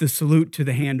changed the salute to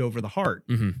the hand over the heart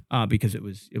because it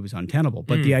was untenable.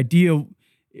 But the idea,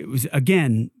 it was,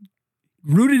 again,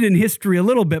 rooted in history a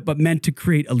little bit, but meant to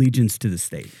create allegiance to the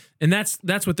state. And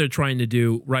that's what they're trying to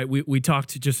do, right? We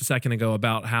talked just a second ago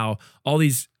about how all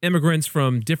these immigrants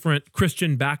from different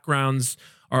Christian backgrounds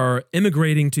are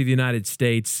immigrating to the United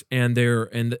States, and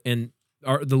the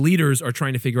leaders are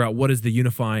trying to figure out what is the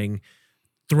unifying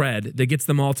thread that gets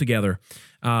them all together.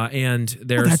 And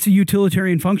that's a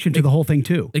utilitarian function to the whole thing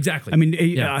too. Exactly.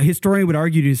 A historian would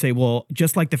argue to say, well,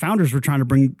 just like the founders were trying to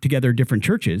bring together different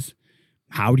churches,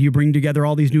 how do you bring together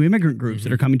all these new immigrant groups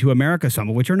that are coming to America, some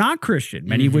of which are not Christian,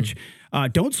 many of which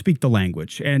don't speak the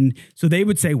language? And so they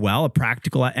would say, well, a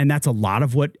practical, and that's a lot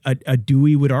of what a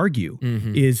Dewey would argue,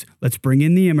 is let's bring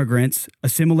in the immigrants,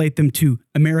 assimilate them to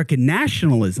American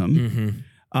nationalism.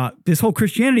 This whole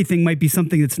Christianity thing might be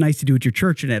something that's nice to do at your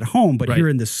church and at home, but here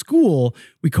in the school,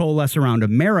 we coalesce around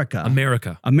America.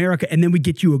 And then we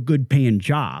get you a good paying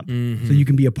job so you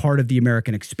can be a part of the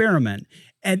American experiment.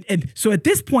 And so at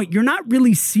this point, you're not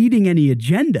really seeding any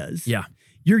agendas. Yeah.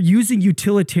 You're using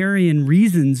utilitarian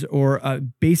reasons or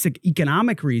basic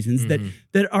economic reasons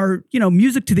that are,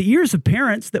 music to the ears of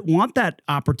parents that want that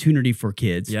opportunity for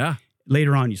kids. Yeah.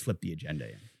 Later on, you slip the agenda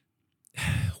in.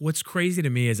 What's crazy to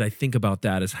me as I think about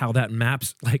that is how that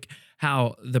maps, like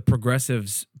how the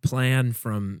progressives' plan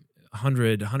from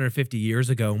 100, 150 years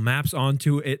ago maps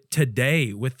onto it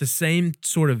today with the same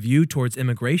sort of view towards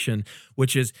immigration,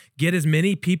 which is get as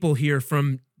many people here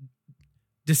from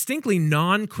distinctly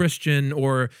non-Christian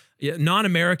or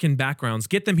non-American backgrounds,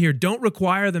 get them here, don't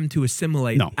require them to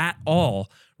assimilate at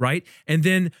all, right? And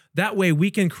then that way we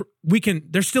can,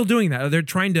 they're still doing that. They're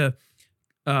trying to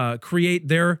create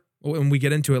their, and we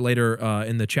get into it later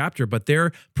in the chapter, but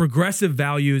their progressive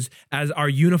values as our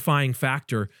unifying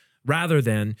factor rather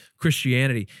than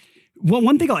Christianity. Well,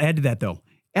 one thing I'll add to that, though,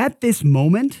 at this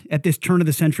moment, at this turn of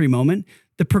the century moment,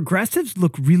 the progressives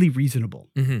look really reasonable.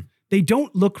 Mm-hmm. They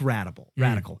don't look radical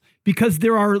because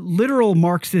there are literal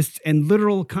Marxists and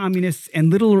literal communists and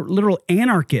literal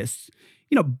anarchists.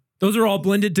 You know, those are all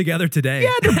blended together today.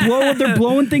 Yeah, they're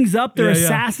blowing things up. They're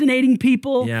assassinating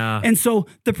people. Yeah. And so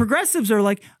the progressives are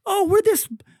like, oh, we're this,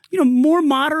 more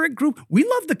moderate group. We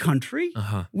love the country.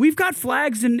 Uh-huh. We've got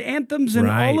flags and anthems and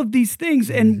all of these things.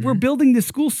 And we're building this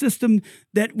school system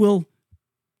that will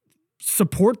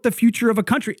support the future of a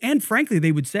country. And frankly,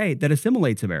 they would say that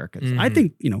assimilates Americans. I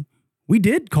think, we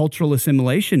did cultural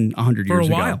assimilation 100 years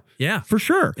ago. For a while. Yeah. For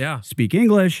sure. Yeah. Speak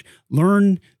English,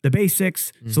 learn the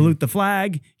basics, salute the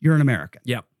flag, you're an American.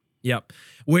 Yep.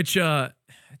 Which,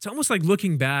 it's almost like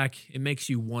looking back, it makes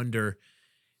you wonder.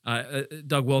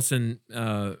 Doug Wilson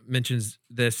mentions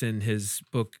this in his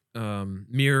book,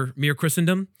 Mere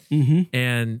Christendom. Mm-hmm.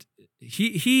 And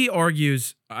he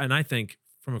argues, and I think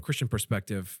from a Christian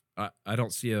perspective, I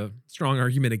don't see a strong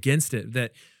argument against it,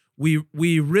 that we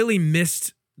really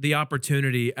missed the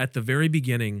opportunity at the very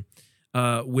beginning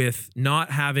with not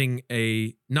having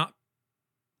not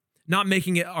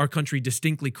making it our country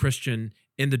distinctly Christian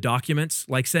in the documents,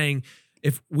 like saying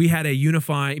if we had a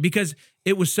unifying, because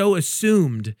it was so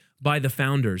assumed by the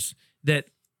founders that,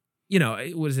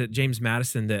 was it James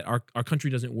Madison, that our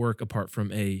country doesn't work apart from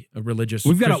a religious.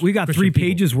 We got Christian 3 people.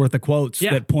 pages worth of quotes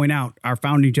that point out our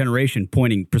founding generation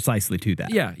pointing precisely to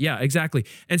that. Yeah, exactly.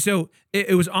 And so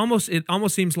it almost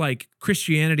seems like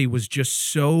Christianity was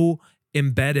just so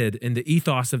embedded in the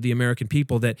ethos of the American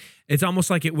people that it's almost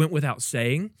like it went without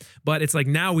saying. But it's like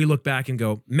now we look back and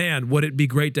go, man, would it be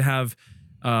great to have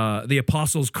the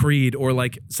Apostles' Creed or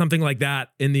like something like that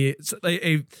in the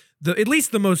at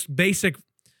least the most basic.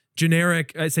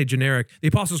 The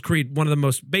Apostles' Creed, one of the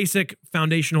most basic,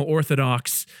 foundational,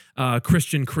 orthodox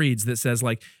Christian creeds that says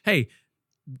like, hey,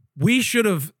 we should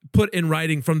have put in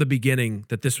writing from the beginning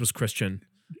that this was Christian.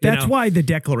 That's why the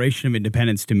Declaration of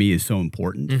Independence to me is so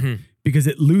important, because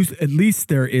at least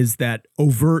there is that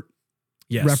overt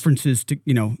references to,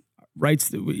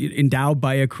 rights endowed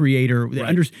by a creator.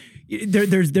 Right.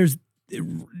 There's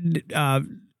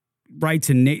rights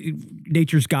and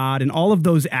nature's God and all of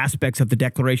those aspects of the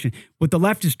Declaration. What the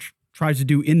leftist tries to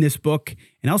do in this book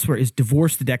and elsewhere is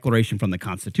divorce the Declaration from the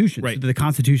Constitution. Right. So the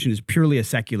Constitution is purely a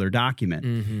secular document,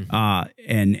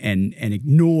 and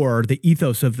ignore the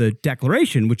ethos of the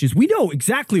Declaration, which is we know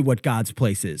exactly what God's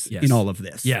place is in all of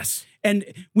this. Yes. And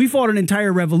we fought an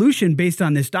entire revolution based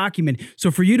on this document.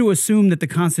 So for you to assume that the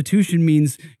Constitution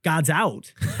means God's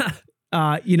out,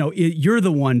 you're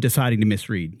the one deciding to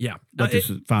misread what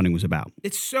this founding was about.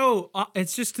 It's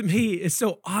just to me, it's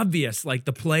so obvious, like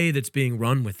the play that's being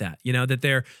run with that,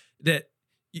 that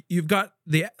you've got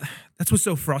that's what's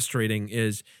so frustrating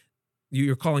is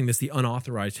you're calling this the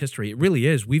unauthorized history. It really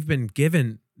is. We've been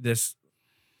given this,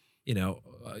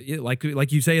 like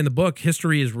you say in the book,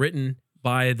 history is written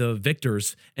by the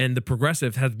victors, and the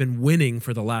progressive have been winning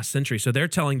for the last century. So they're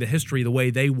telling the history the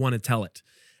way they want to tell it.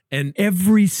 And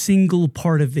every single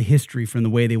part of the history from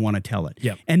the way they want to tell it.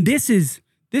 Yep. And this is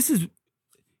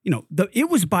it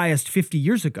was biased 50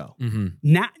 years ago.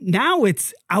 Mm-hmm. Now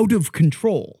it's out of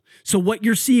control. So what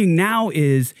you're seeing now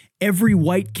is every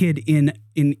white kid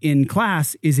in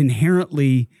class is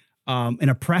inherently an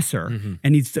oppressor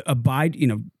and needs to abide,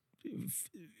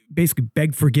 basically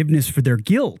beg forgiveness for their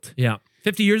guilt. Yeah.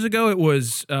 50 years ago, it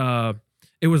was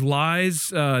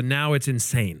lies. Now it's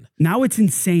insane.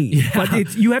 Yeah.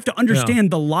 But you have to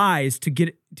understand the lies to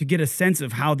get a sense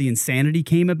of how the insanity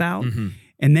came about. Mm-hmm.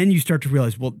 And then you start to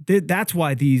realize, well, that's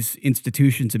why these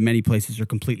institutions in many places are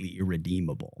completely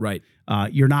irredeemable. Right.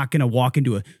 You're not going to walk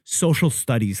into a social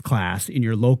studies class in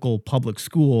your local public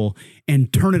school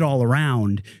and turn it all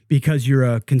around because you're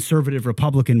a conservative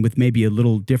Republican with maybe a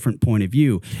little different point of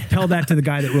view. Tell that to the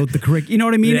guy that wrote the curriculum. You know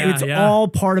what I mean? It's all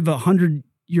part of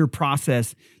 100-year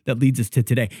process that leads us to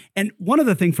today. And one of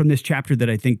the things from this chapter that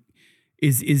I think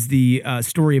is the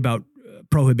story about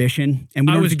prohibition. And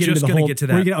we I was just going to get to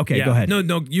that. Okay, go ahead.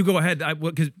 No, you go ahead.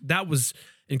 Because that was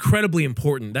incredibly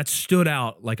important. That stood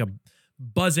out like a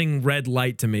buzzing red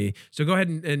light to me. So go ahead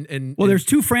and well, there's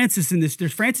two Francis in this.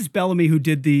 There's Frances Bellamy, who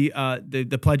did the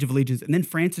Pledge of Allegiance, and then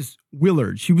Frances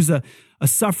Willard. She was a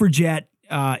suffragette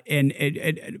and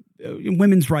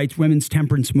women's rights, women's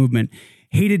temperance movement.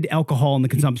 hated alcohol and the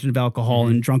consumption of alcohol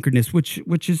and drunkenness,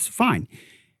 which is fine.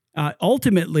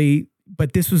 Ultimately,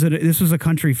 but this was a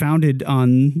country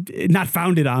not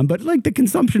founded on, but like the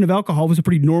consumption of alcohol was a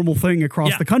pretty normal thing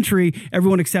across the country.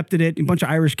 Everyone accepted it. A bunch of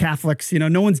Irish Catholics,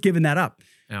 no one's given that up.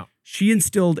 Yeah. She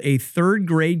instilled a third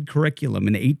grade curriculum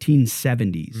in the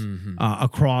 1870s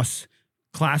across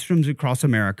classrooms across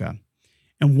America.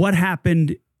 And what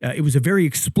happened, it was a very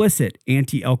explicit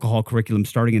anti-alcohol curriculum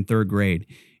starting in third grade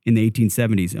in the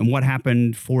 1870s. And what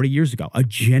happened 40 years ago, a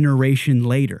generation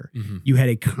later, you had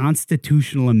a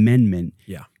constitutional amendment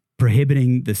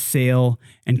prohibiting the sale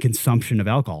and consumption of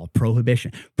alcohol,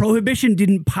 prohibition. Prohibition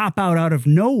didn't pop out of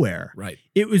nowhere. Right.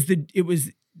 It was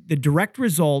the direct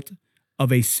result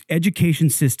of a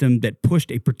education system that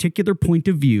pushed a particular point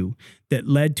of view that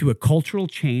led to a cultural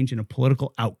change and a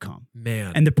political outcome.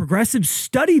 Man. And the progressives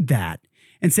studied that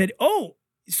and said,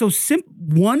 so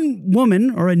one woman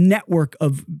or a network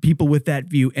of people with that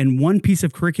view and one piece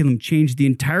of curriculum changed the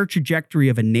entire trajectory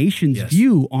of a nation's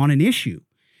view on an issue.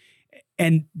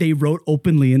 And they wrote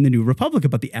openly in the New Republic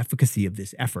about the efficacy of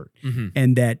this effort,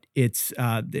 and that it's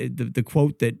the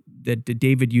quote that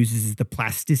David uses is the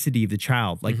plasticity of the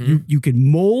child. Like you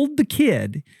can mold the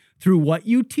kid through what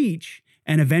you teach,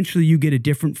 and eventually you get a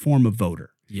different form of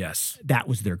voter. Yes, that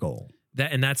was their goal.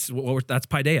 That's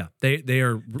paideia.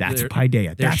 That's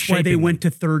paideia. That's why they went to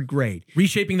third grade,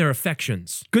 reshaping their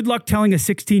affections. Good luck telling a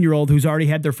 16-year-old who's already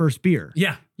had their first beer.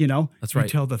 Yeah, that's right. You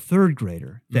tell the third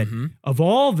grader that of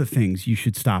all the things you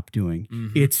should stop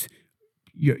doing, it's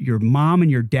your mom and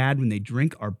your dad when they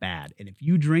drink are bad, and if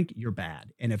you drink, you're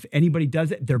bad, and if anybody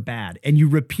does it, they're bad, and you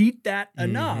repeat that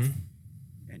enough,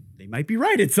 and they might be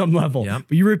right at some level,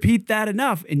 but you repeat that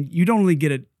enough, and you don't only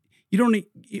get You don't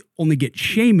only get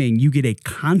shaming, you get a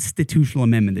constitutional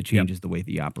amendment that changes the way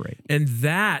that you operate. And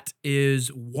that is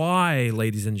why,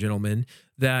 ladies and gentlemen,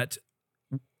 that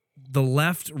the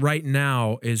left right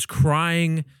now is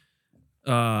crying,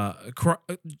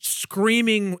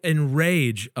 screaming in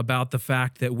rage about the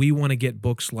fact that we want to get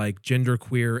books like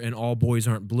Genderqueer and All Boys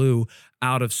Aren't Blue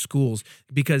out of schools,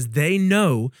 because they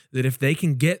know that if they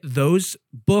can get those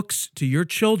books to your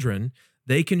children,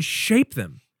 they can shape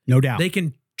them. No doubt. They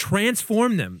can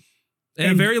transform them in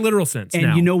a very literal sense. And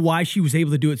now, you know why she was able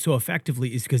to do it so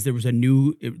effectively is because there was a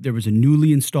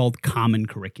newly installed common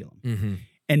curriculum.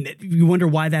 And you wonder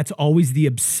why that's always the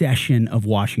obsession of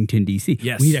Washington, D.C.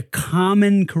 Yes. We need a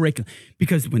common curriculum,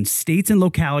 because when states and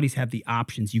localities have the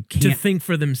options, you can't to think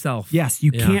for themselves. Yes,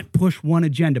 you can't push one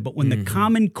agenda, but when the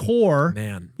common core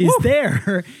is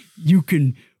there, you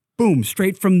can boom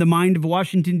straight from the mind of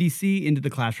Washington, D.C. into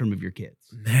the classroom of your kids.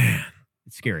 Man.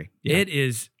 It's scary. That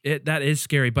is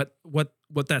scary. But what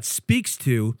that speaks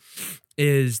to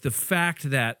is the fact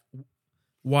that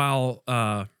while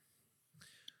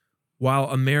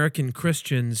American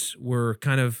Christians were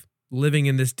kind of living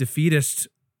in this defeatist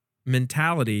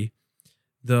mentality,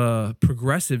 the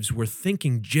progressives were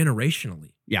thinking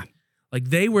generationally. Yeah. Like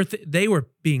they were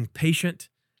being patient.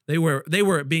 They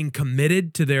were being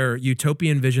committed to their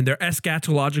utopian vision, their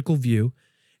eschatological view,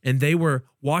 and they were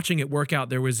watching it work out.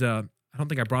 There was I don't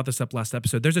think I brought this up last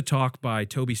episode. There's a talk by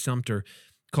Toby Sumter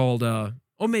called,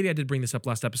 maybe I did bring this up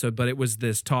last episode, but it was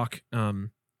this talk.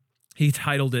 He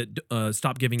titled it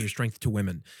 "Stop Giving Your Strength to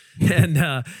Women," and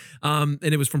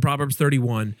it was from Proverbs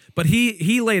 31. But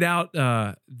he laid out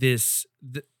how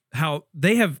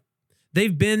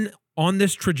they've been on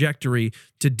this trajectory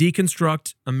to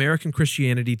deconstruct American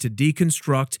Christianity, to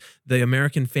deconstruct the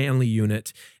American family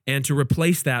unit, and to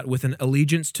replace that with an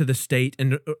allegiance to the state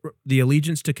and the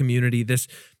allegiance to community. This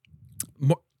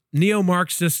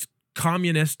neo-Marxist,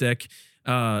 communistic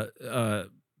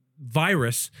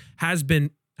virus has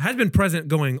been present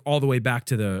going all the way back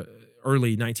to the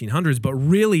early 1900s, but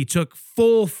really took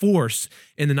full force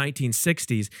in the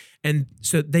 1960s. And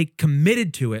so they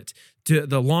committed to it, to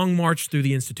the long march through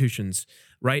the institutions,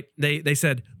 right? They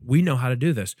said, we know how to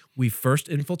do this. We first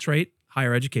infiltrate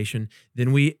higher education,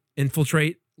 then we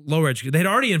infiltrate lower education. They'd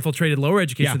already infiltrated lower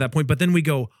education at that point, but then we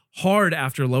go hard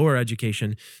after lower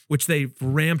education, which they've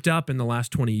ramped up in the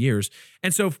last 20 years.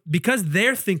 And so because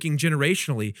they're thinking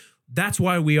generationally, that's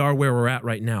why we are where we're at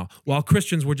right now. While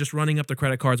Christians were just running up the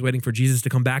credit cards waiting for Jesus to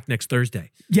come back next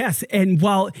Thursday. Yes, and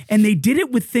they did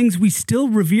it with things we still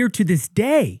revere to this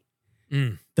day.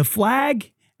 The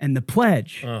flag and the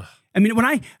pledge. I mean,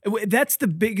 that's the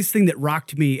biggest thing that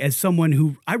rocked me as someone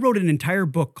who, I wrote an entire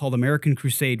book called American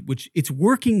Crusade, which its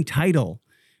working title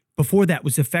before that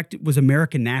was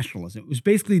American nationalism. It was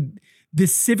basically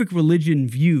this civic religion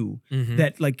view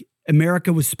that like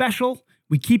America was special.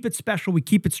 We keep it special. We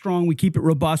keep it strong. We keep it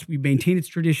robust. We maintain its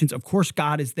traditions. Of course,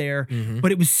 God is there,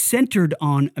 but it was centered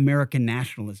on American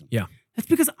nationalism. Yeah. That's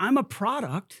because I'm a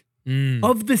product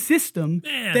of the system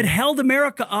that held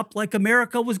America up like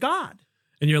America was God.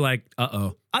 And you're like,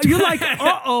 uh-oh. You're like,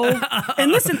 uh-oh.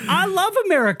 And listen, I love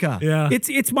America. Yeah.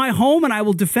 It's my home and I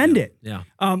will defend it. Yeah.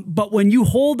 But when you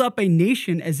hold up a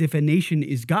nation as if a nation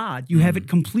is God, you have it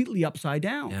completely upside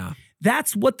down. Yeah.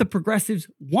 That's what the progressives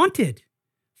wanted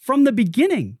from the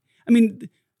beginning. I mean,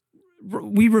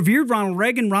 we revered Ronald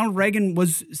Reagan. Ronald Reagan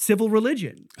was civil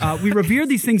religion. We revere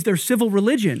these things. They're civil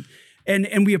religion.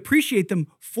 And we appreciate them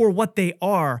for what they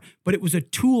are, but it was a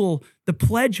tool. The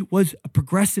pledge was a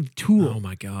progressive tool. Oh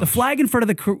my gosh. The flag in front of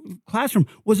the classroom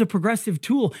was a progressive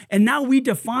tool. And now we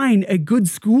define a good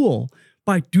school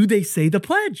by, do they say the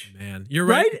pledge? Man, you're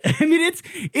right. I mean,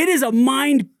 it is a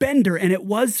mind bender, and it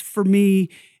was for me.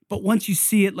 But once you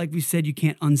see it, like we said, you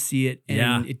can't unsee it.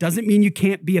 And it doesn't mean you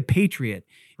can't be a patriot.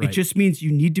 Right. It just means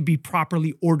you need to be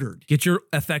properly ordered. Get your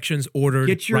affections ordered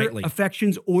rightly. Get your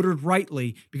affections ordered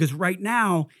rightly, because right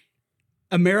now,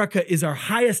 America is our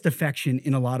highest affection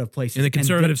in a lot of places. In the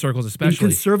conservative circles especially.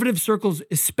 In conservative circles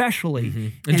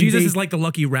especially. And Jesus is like the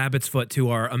lucky rabbit's foot to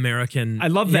our American... I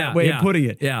love that way of putting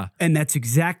it. Yeah. And that's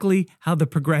exactly how the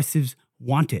progressives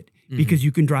want it. Because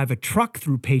you can drive a truck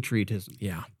through patriotism.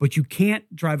 Yeah. But you can't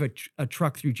drive a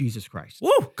truck through Jesus Christ.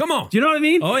 Woo, come on. Do you know what I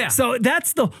mean? Oh, yeah. So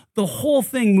that's the whole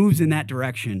thing moves in that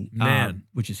direction, man,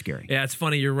 which is scary. Yeah, it's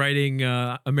funny. You're writing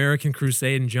American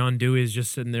Crusade, and John Dewey is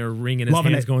just sitting there wringing his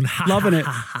hands going, ha, loving it.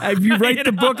 If you write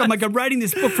the know? book, I'm like, I'm writing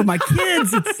this book for my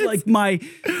kids. It's like my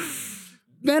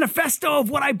manifesto of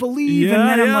what I believe. Yeah, and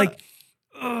then I'm yeah. like,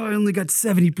 oh, I only got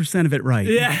 70% of it right.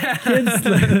 Yeah. Kids,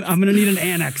 I'm going to need an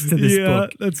annex to this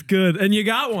book. That's good. And you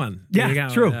got one. Yeah, you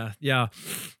got true. One. Yeah.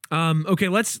 Okay,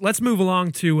 let's move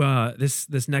along to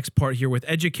this next part here with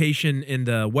education in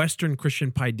the Western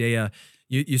Christian Paideia.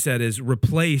 You said is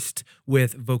replaced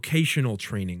with vocational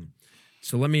training.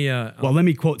 So let me let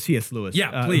me quote C.S. Lewis.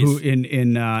 Yeah, please. Who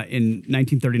in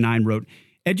 1939 wrote,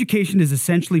 "Education is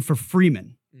essentially for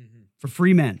freemen, for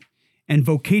free men, and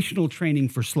vocational training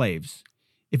for slaves.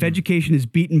 If education is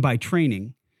beaten by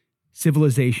training,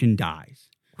 civilization dies."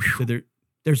 So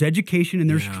there's education and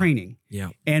there's training. Yeah.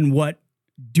 And what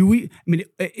do we? I mean,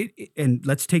 and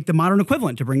let's take the modern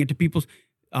equivalent to bring it to people's.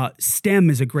 STEM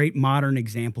is a great modern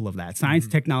example of that. Science,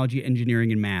 technology,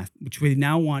 engineering, and math, which we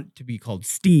now want to be called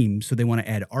STEAM. So they want to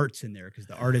add arts in there because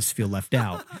the artists feel left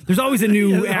out. There's always a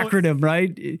new acronym,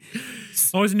 right?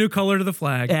 Always a new color to the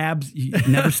flag. ABS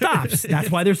never stops.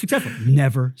 That's why they're successful.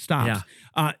 Never stops.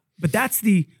 Yeah. But that's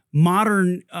the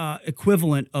modern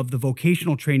equivalent of the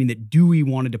vocational training that Dewey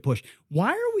wanted to push.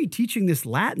 Why are we teaching this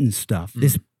Latin stuff,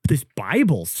 this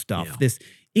Bible stuff, this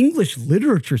English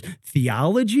literature,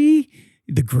 theology?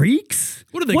 The Greeks?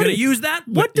 What are they going to use that?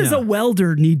 What does a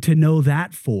welder need to know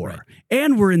that for? Right.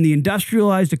 And we're in the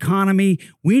industrialized economy.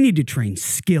 We need to train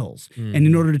skills. And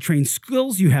in order to train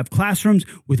skills, you have classrooms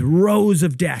with rows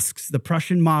of desks, the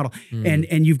Prussian model.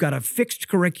 And you've got a fixed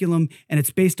curriculum, and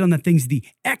it's based on the things the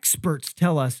experts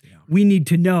tell us we need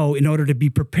to know in order to be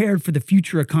prepared for the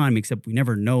future economy, except we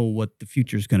never know what the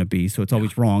future is going to be. So it's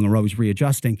always wrong, and we're always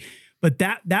readjusting. But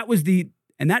that was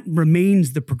and that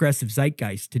remains the progressive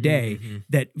zeitgeist today,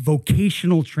 that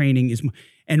vocational training is,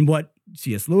 and what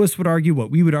C.S. Lewis would argue, what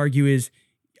we would argue is,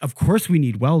 of course we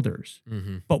need welders,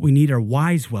 but we need our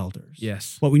wise welders.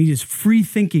 Yes. What we need is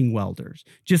free-thinking welders,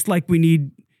 just like we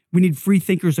need free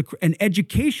thinkers. And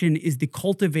education is the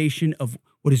cultivation of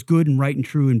what is good and right and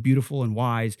true and beautiful and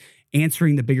wise,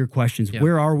 answering the bigger questions.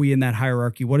 Where are we in that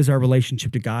hierarchy? What is our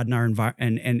relationship to God and our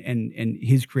and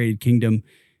His created kingdom?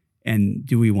 And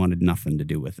Dewey wanted nothing to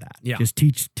do with that. Yeah. Just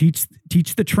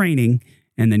teach the training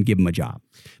and then give them a job.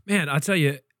 Man, I'll tell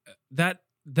you, that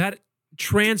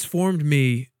transformed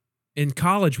me in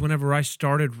college whenever I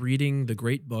started reading the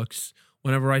great books,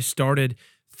 whenever I started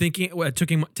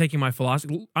taking my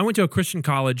philosophy. I went to a Christian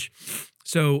college,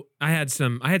 so I had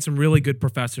some really good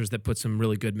professors that put some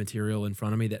really good material in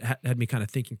front of me that had me kind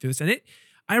of thinking through this. And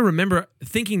I remember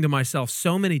thinking to myself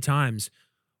so many times,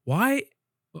 why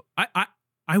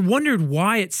I wondered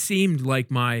why it seemed like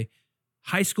my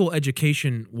high school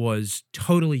education was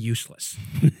totally useless.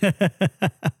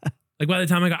 Like by the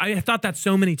time I thought that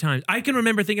so many times. I can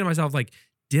remember thinking to myself, like,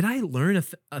 did I learn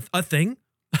a thing?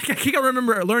 Like, I can't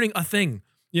remember learning a thing.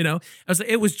 You know,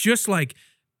 it was just like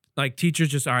teachers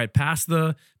just, all right, pass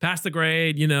the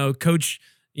grade. You know, coach.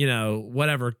 You know,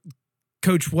 whatever.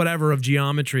 Coach whatever of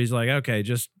geometry is like, okay,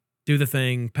 just do the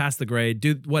thing, pass the grade,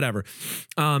 do whatever.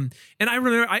 And I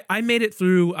remember I made it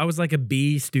through. I was like a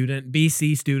B student,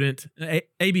 BC student,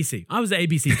 ABC. I was an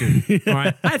ABC student. All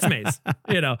right. I had some A's,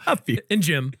 in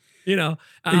gym, In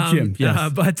gym,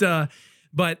 yes.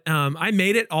 But I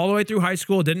made it all the way through high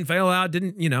school, didn't fail out,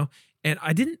 and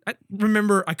I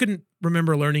couldn't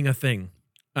remember learning a thing.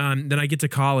 Then I get to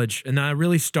college and then I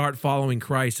really start following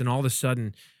Christ, and all of a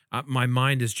sudden my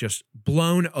mind is just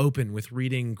blown open with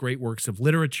reading great works of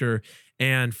literature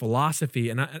and philosophy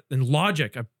and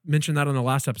logic. I mentioned that on the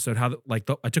last episode, how I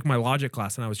took my logic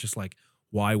class and I was just like,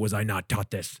 why was I not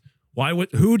taught this?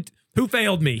 Who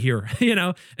failed me here?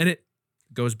 And it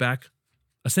goes back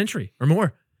a century or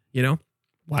more,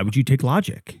 Why would you take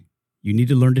logic? You need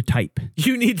to learn to type.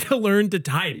 You need to learn to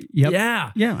type. Yep.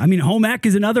 Yeah. Yeah. I mean, home ec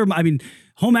is another. I mean,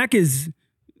 home ec is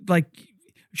like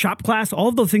shop class. All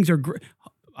of those things are great.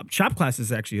 Shop class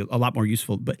is actually a lot more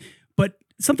useful, but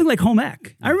something like home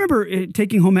ec. I remember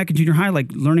taking home ec in junior high,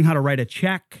 like learning how to write a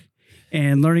check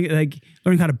and learning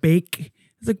how to bake.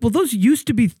 It's like, well, those used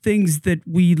to be things that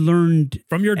we learned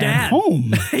from your dad at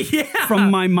home,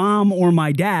 from my mom or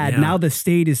my dad. Yeah. Now the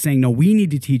state is saying, no, we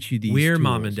need to teach you these. We're tools.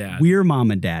 mom and dad. We're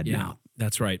mom and dad Yeah. now.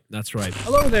 That's right. That's right.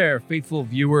 Hello there, faithful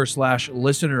viewer /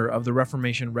 listener of the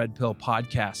Reformation Red Pill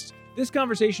podcast. This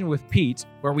conversation with Pete,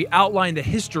 where we outline the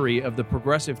history of the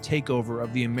progressive takeover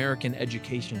of the American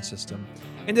education system,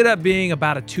 ended up being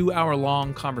about a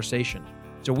 2-hour-long conversation.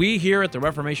 So we here at the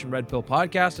Reformation Red Pill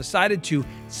podcast decided to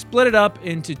split it up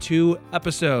into 2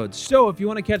 episodes. So if you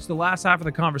want to catch the last half of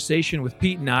the conversation with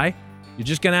Pete and I, you're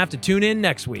just going to have to tune in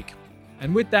next week.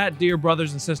 And with that, dear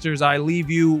brothers and sisters, I leave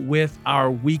you with our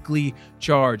weekly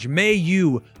charge. May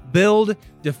you build,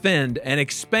 defend, and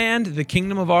expand the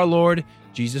kingdom of our Lord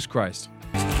Jesus Christ.